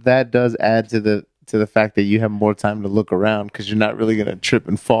know that does add to the fact that you have more time to look around because you're not really going to trip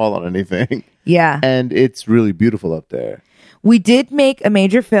and fall on anything. Yeah, and it's really beautiful up there. We did make a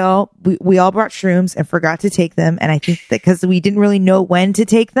major fail. We all brought shrooms and forgot to take them. And I think that because we didn't really know when to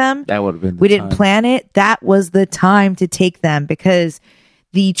take them, that would have been we didn't plan it. That was the time to take them because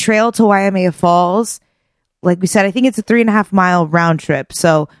the trail to Waimea Falls, like we said, I think it's a 3.5 mile round trip.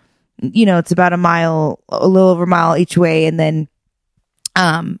 So, you know, it's about a little over a mile each way. And then,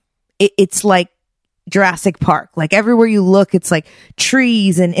 it's like Jurassic Park. Like everywhere you look, it's like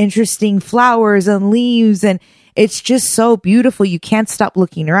trees and interesting flowers and leaves and it's just so beautiful. You can't stop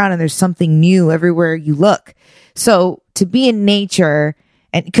looking around and there's something new everywhere you look. So to be in nature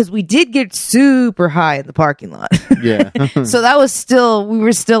And because we did get super high in the parking lot. Yeah. So that was still, we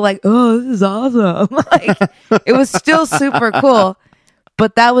were still like, oh, this is awesome. Like, it was still super cool.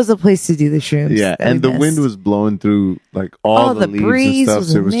 But that was a place to do the shrooms. Yeah. that we And the missed. wind was blowing through like all Oh, the the leaves breeze and stuff.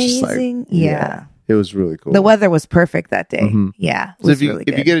 was So it was just like, amazing. Yeah. it was really cool. The weather was perfect that day. Mhm. Yeah. It So was if you really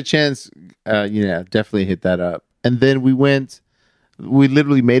if you good. get a chance, definitely hit that up. And then we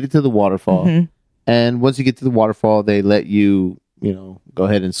literally made it to the waterfall. Mhm. And once you get to the waterfall, they let you, go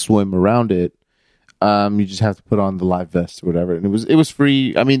ahead and swim around it. You just have to put on the life vest or whatever. And it was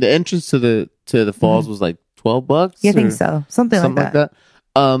free. I mean, the entrance to the falls was like $12. Yeah, I think or so. Something like that.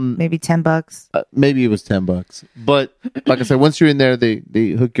 Maybe $10. Maybe it was $10. But like I said, once you're in there, they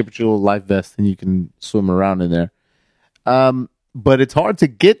hook you up with your little life vest and you can swim around in there. But it's hard to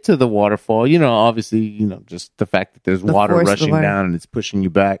get to the waterfall. Obviously, just the fact that there's water force of the rushing water. down and it's pushing you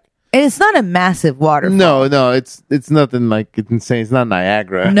back. And it's not a massive waterfall. No, it's nothing like it's insane. It's not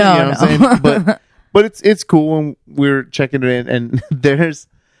Niagara. No, you know what I'm saying? But it's cool when we're checking it in, and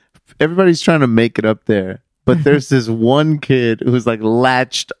everybody's trying to make it up there. But there's this one kid who's like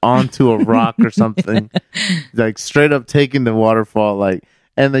latched onto a rock or something, like straight up taking the waterfall,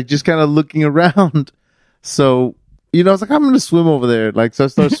 and like just kind of looking around. So I was like, I'm gonna swim over there. Like, so I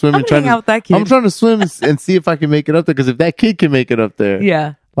started swimming, hang out with that kid. I'm trying to swim and see if I can make it up there. Because if that kid can make it up there,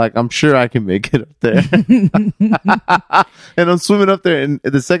 Yeah. like, I'm sure I can make it up there. And I'm swimming up there, and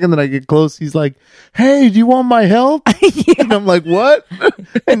the second that I get close, he's like, "Hey, do you want my help?" And I'm like, "What?"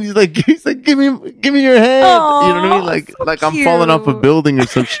 And he's like, "Give me your hand." Aw, you know what I mean? so Like I'm falling off a cute. building or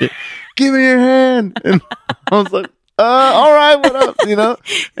some shit. Give me your hand. And I was like, all right, what up? And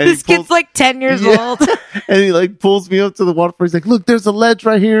This he kid's like 10 years Yeah. old. and he like pulls me up to the waterfall. He's like, "Look, there's a ledge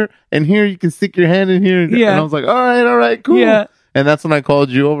right here, and here you can stick your hand in here." Yeah. And I was like, all right, cool. Yeah. And that's when I called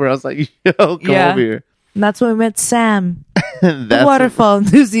you over. I was like, "Yo, come Yeah. over here." And that's when we met Sam, And the waterfall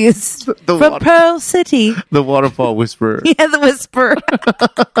enthusiast The from water- Pearl City. the waterfall whisperer. Yeah, the whisper.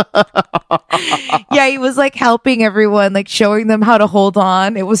 Yeah, he was like helping everyone, like showing them how to hold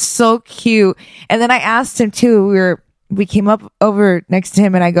on. It was so cute. And then I asked him too. We came up over next to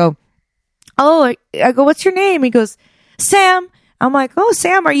him, and I go, "What's your name?" He goes, "Sam." I'm like, "Oh,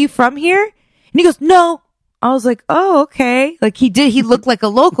 Sam, are you from here?" And he goes, "No." I was like, "Oh, okay." Like he looked like a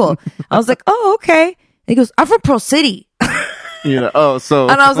local. I was like, "Oh, okay." And he goes, "I'm from Pearl City." So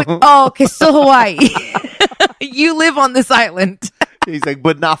And I was like, "Oh, okay, so Hawaii. You live on this island." he's like,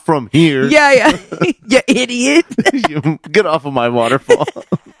 "But not from here." Yeah. You idiot. You get off of my waterfall.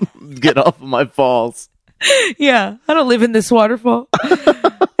 Get off of my falls. Yeah. I don't live in this waterfall.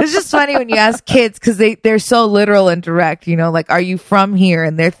 It's just funny when you ask kids because they're so literal and direct, like, "Are you from here?"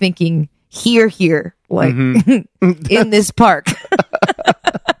 And they're thinking here, like in this park.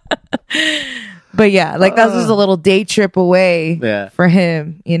 But yeah, like that was just a little day trip away Yeah. for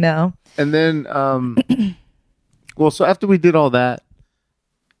him, And then, so after we did all that,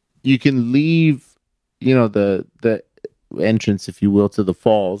 you can leave, the entrance, if you will, to the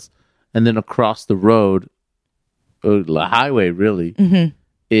falls, and then across the road, or the highway, really,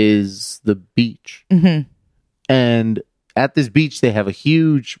 is the beach. Mhm. And at this beach, they have a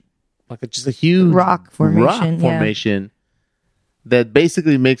huge, just a huge Rock formation, yeah. formation that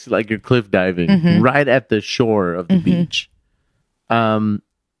basically makes it like you're cliff diving right at the shore of the beach. And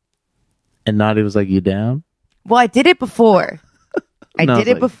Nadia was like, "You down?" Well, I did it before. I And did was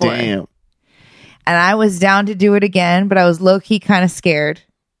it like, before. Damn. And I was down to do it again, but I was low key kind of scared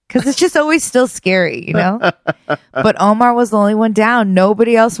because it's just always still scary, But Omar was the only one down.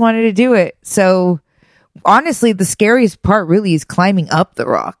 Nobody else wanted to do it. So honestly, the scariest part really is climbing up the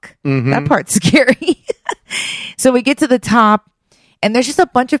rock. That part's scary. So we get to the top, and there's just a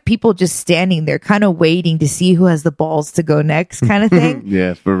bunch of people just standing there, kind of waiting to see who has the balls to go next, kind of thing.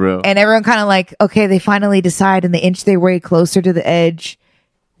 Yeah, for real. And everyone kind of like, okay, they finally decide, and they inch their way closer to the edge.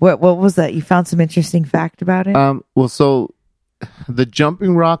 What was that? You found some interesting fact about it? So the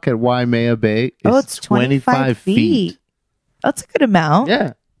jumping rock at Waimea Bay is it's 25 feet. That's a good amount.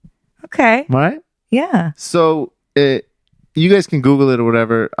 Yeah. Okay. Right? Yeah. So you guys can Google it or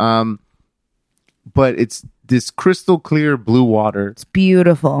whatever. But it's this crystal clear blue water. It's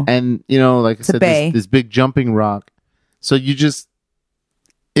beautiful. And, like I a said, bay. this big jumping rock. So you just,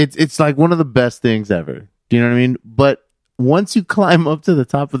 it's like one of the best things ever. Do you know what I mean? But once you climb up to the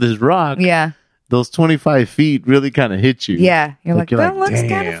top of this rock, Yeah. those 25 feet really kind of hit you. Yeah. You're like, that looks kind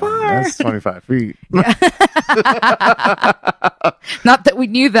 "Damn, of far. That's 25 feet. Not that we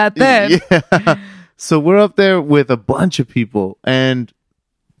knew that then. Yeah. So we're up there with a bunch of people and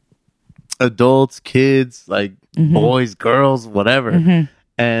adults, kids, like boys, girls, whatever.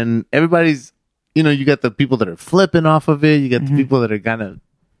 And everybody's you know, you got the people that are flipping off of it. You got the people that are kind of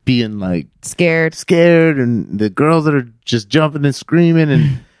being like Scared. and the girls that are just jumping and screaming.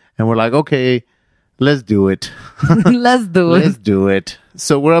 And we're like, okay, let's do it. Let's do it. Let's do it.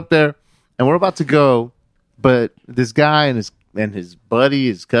 So we're up there and we're about to go. But this guy and his buddy,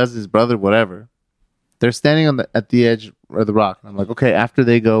 his cousin, his brother, whatever, they're standing at the edge of the rock. And I'm like, okay, after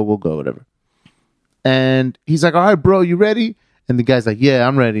they go, we'll go, whatever. And he's like, all right, bro, you ready? And the guy's like, yeah,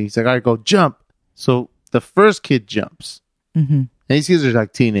 I'm ready. He's like, all right, go jump. So the first kid jumps. And these kids are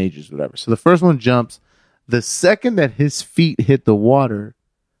like teenagers, whatever. So the first one jumps. The second that his feet hit the water,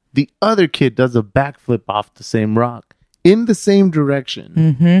 the other kid does a backflip off the same rock in the same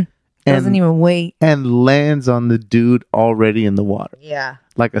direction. Doesn't even wait. And lands on the dude already in the water. Yeah.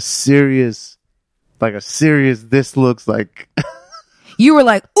 Like a serious, this looks like. You were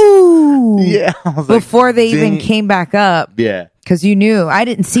like, ooh. Yeah. I was before like, they even came back up. Yeah. Because you knew. I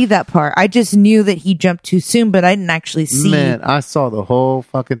didn't see that part. I just knew that he jumped too soon, but I didn't actually see. Man, I saw the whole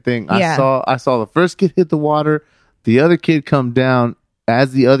fucking thing. Yeah. I saw the first kid hit the water, the other kid come down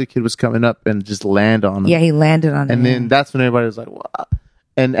as the other kid was coming up and just land on him. Yeah, he landed on him. And then that's when everybody was like, wow.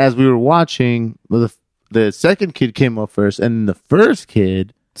 And as we were watching, the second kid came up first, and the first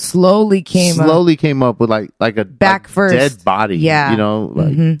kid slowly came up with like a back first dead body. Yeah. You know,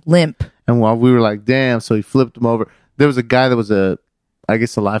 like limp. And while we were like, damn, so he flipped him over. There was a guy that was a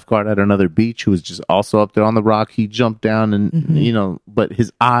lifeguard at another beach who was just also up there on the rock. He jumped down and, you know, but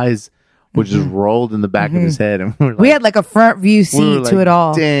his eyes were just rolled in the back of his head. And we had like a front view seat to it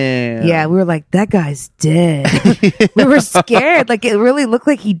all. Damn. Yeah, we were like, that guy's dead. We were scared. Like it really looked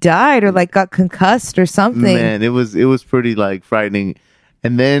like he died or like got concussed or something. Man, it was pretty like frightening.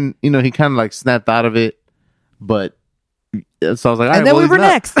 And then, you know, he kind of like snapped out of it, but so I was like, all right, and then well, we were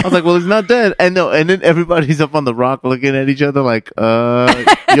next. I was like, well, he's not dead. And no, and then everybody's up on the rock looking at each other like,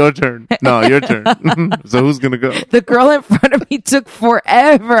 your turn. No, your turn. So who's going to go? The girl in front of me took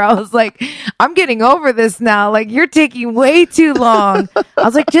forever. I was like, I'm getting over this now. Like, you're taking way too long. I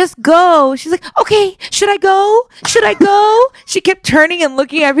was like, just go. She's like, okay, should I go? Should I go? She kept turning and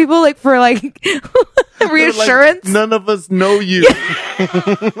looking at people like for like reassurance. Like, none of us know you.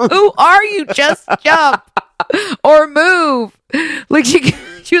 Who are you? Just jump. Or move. Like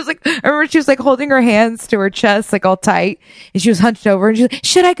she was like, I remember she was like holding her hands to her chest, like all tight, and she was hunched over and she was like,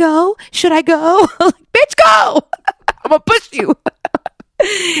 should I go? Should I go? I was like, bitch, go. I'm gonna push you.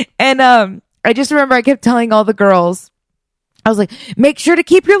 And I just remember I kept telling all the girls, I was like, make sure to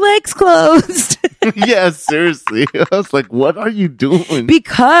keep your legs closed. Yeah, seriously. I was like, what are you doing?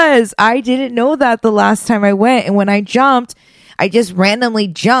 Because I didn't know that the last time I went, and when I jumped, I just randomly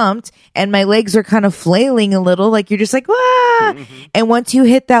jumped and my legs are kind of flailing a little, like you're just like, ah. And once you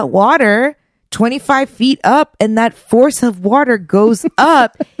hit that water, 25 feet up, and that force of water goes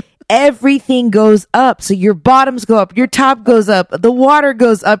up, everything goes up. So your bottoms go up, your top goes up, the water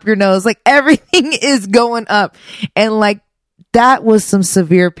goes up your nose, like everything is going up. And like that was some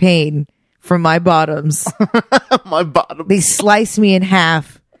severe pain for my bottoms. My bottoms. They sliced me in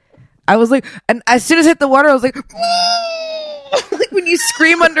half. I was like, and as soon as I hit the water, I was like, like when you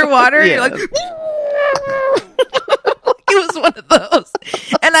scream underwater, Yeah. you're like, it was one of those.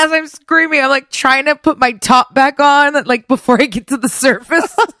 And as I'm screaming, I'm like trying to put my top back on, like before I get to the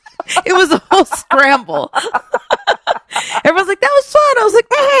surface. It was a whole scramble. Everyone's like, that was fun. I was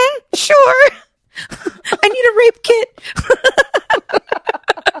like, sure. I need a rape kit.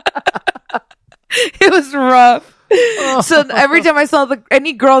 It was rough. So every time I saw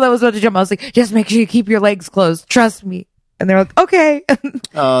any girl that was about to jump, I was like, just make sure you keep your legs closed. Trust me. And they're like, okay.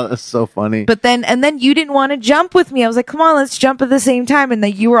 Oh, that's so funny. But then you didn't want to jump with me. I was like, come on, let's jump at the same time. And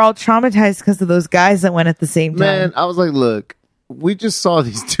then you were all traumatized because of those guys that went at the same time. Man, I was like, look, we just saw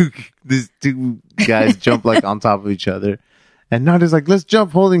these two guys jump like on top of each other. And now there's like, let's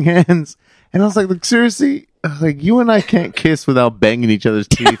jump holding hands. And I was like, look, seriously? I was like, you and I can't kiss without banging each other's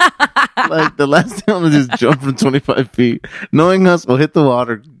teeth. Like, the last time I just jumped from 25 feet. Knowing us, we'll hit the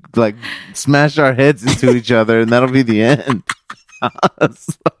water, like, smash our heads into each other, and that'll be the end.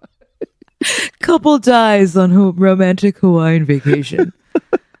 Couple dies on romantic Hawaiian vacation.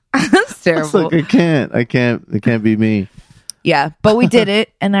 That's terrible. It's like, it can't be me. Yeah, but we did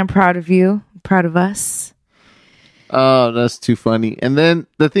it, and I'm proud of you. I'm proud of us. Oh, that's too funny. And then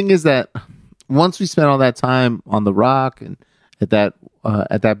the thing is that once we spent all that time on the rock and at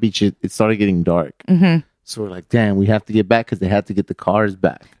that beach, it started getting dark. Mm-hmm. So we're like, damn, we have to get back because they had to get the cars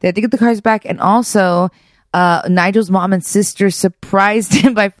back. They had to get the cars back. And also, Nigel's mom and sister surprised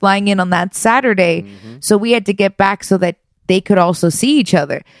him by flying in on that Saturday. Mm-hmm. So we had to get back so that they could also see each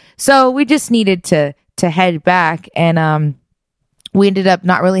other. So we just needed to head back. And we ended up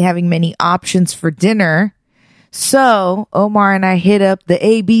not really having many options for dinner. So Omar and I hit up the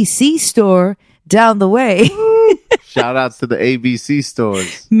ABC store down the way. Shout outs to the ABC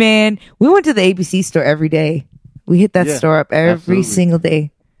stores. Man, we went to the ABC store every day. We hit that store up every absolutely. single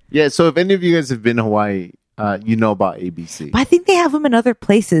day. Yeah, so if any of you guys have been to Hawaii, you know about ABC. But I think they have them in other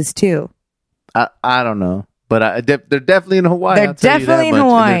places too. I don't know, but they're definitely in Hawaii. They're I'll tell you that definitely in much. And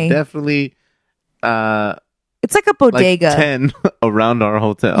Hawaii. they're definitely It's like a bodega. like 10 around our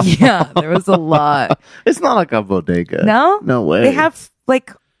hotel. Yeah, there was a lot. It's not like a bodega. No way. They have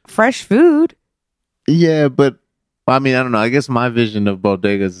like fresh food. Yeah, but I mean, I don't know. I guess my vision of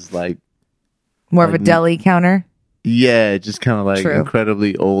bodegas is like More of a deli counter. yeah, just kind of like True.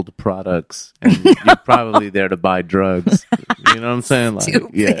 incredibly old products. And you're probably there to buy drugs. You know what I'm saying? Like,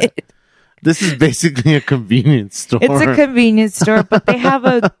 Stupid. yeah. This is basically a convenience store. It's a convenience store, but they have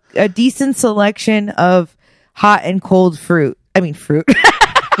a decent selection of hot and cold fruit. I mean, fruit.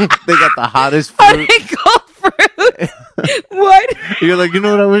 They got the hottest Hot fruit. and cold fruit. What? You're like, you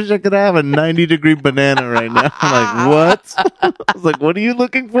know what? I wish I could have a 90-degree banana right now. I'm like, what? I was like, what are you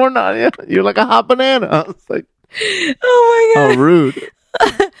looking for, Nadia? You're like a hot banana. I was like, Oh my how god. rude.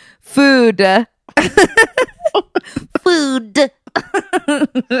 Food. Food.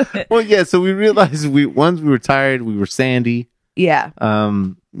 Well, yeah. So we realized once we were tired, we were sandy. Yeah. You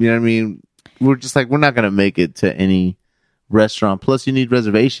know what I mean? We're just like, we're not gonna make it to any restaurant. Plus, you need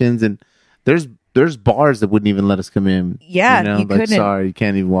reservations, and there's bars that wouldn't even let us come in. Yeah, you know, you like couldn't. sorry, you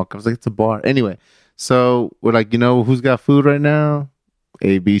can't even walk. I was like, it's a bar anyway. So we're like, you know, who's got food right now?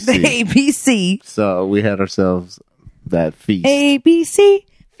 ABC. The ABC. So we had ourselves that feast. ABC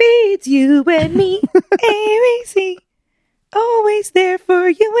feeds you and me. ABC. Always there for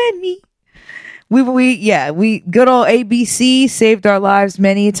you and me. We good old ABC saved our lives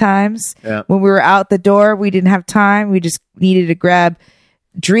many times. Yeah. When we were out the door, we didn't have time. We just needed to grab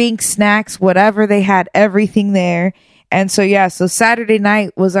drinks, snacks, whatever. They had everything there. And so, so Saturday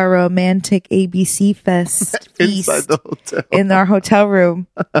night was our romantic ABC Fest feast Inside the hotel. in our hotel room.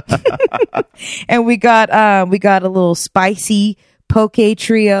 And we got a little spicy poke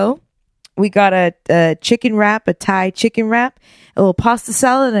trio. We got a chicken wrap, a Thai chicken wrap, a little pasta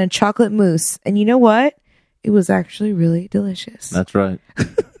salad, and a chocolate mousse. And you know what? It was actually really delicious. That's right.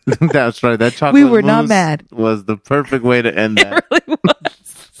 That's right. That chocolate We were not mousse mad. was the perfect way to end that. It really was.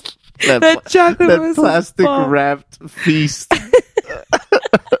 that chocolate that mousse was plastic bomb. wrapped feast.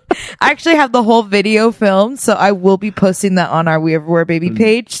 I actually have the whole video filmed, so I will be posting that on our We Everywhere Baby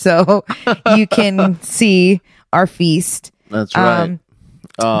page, so you can see our feast. That's right.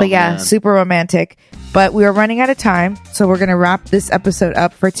 Oh, But yeah, man. super romantic. But we are running out of time, so we're going to wrap this episode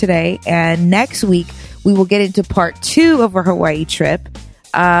up for today. And next week, we will get into part 2 of our Hawaii trip.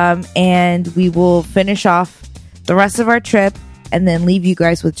 And we will finish off the rest of our trip and then leave you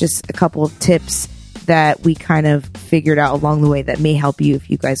guys with just a couple of tips that we kind of figured out along the way that may help you if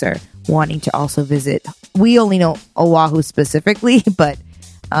you guys are wanting to also visit. We only know Oahu specifically, but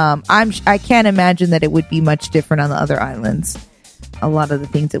I can't imagine that it would be much different on the other islands. A lot of the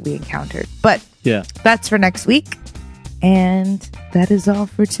things that we encountered. But Yeah. that's for next week. And that is all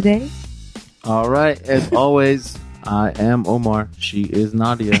for today. All right. As always, I am Omar. She is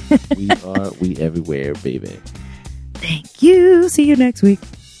Nadia. We are We Everywhere, baby. Thank you. See you next week.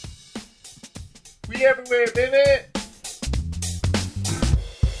 We Everywhere, baby.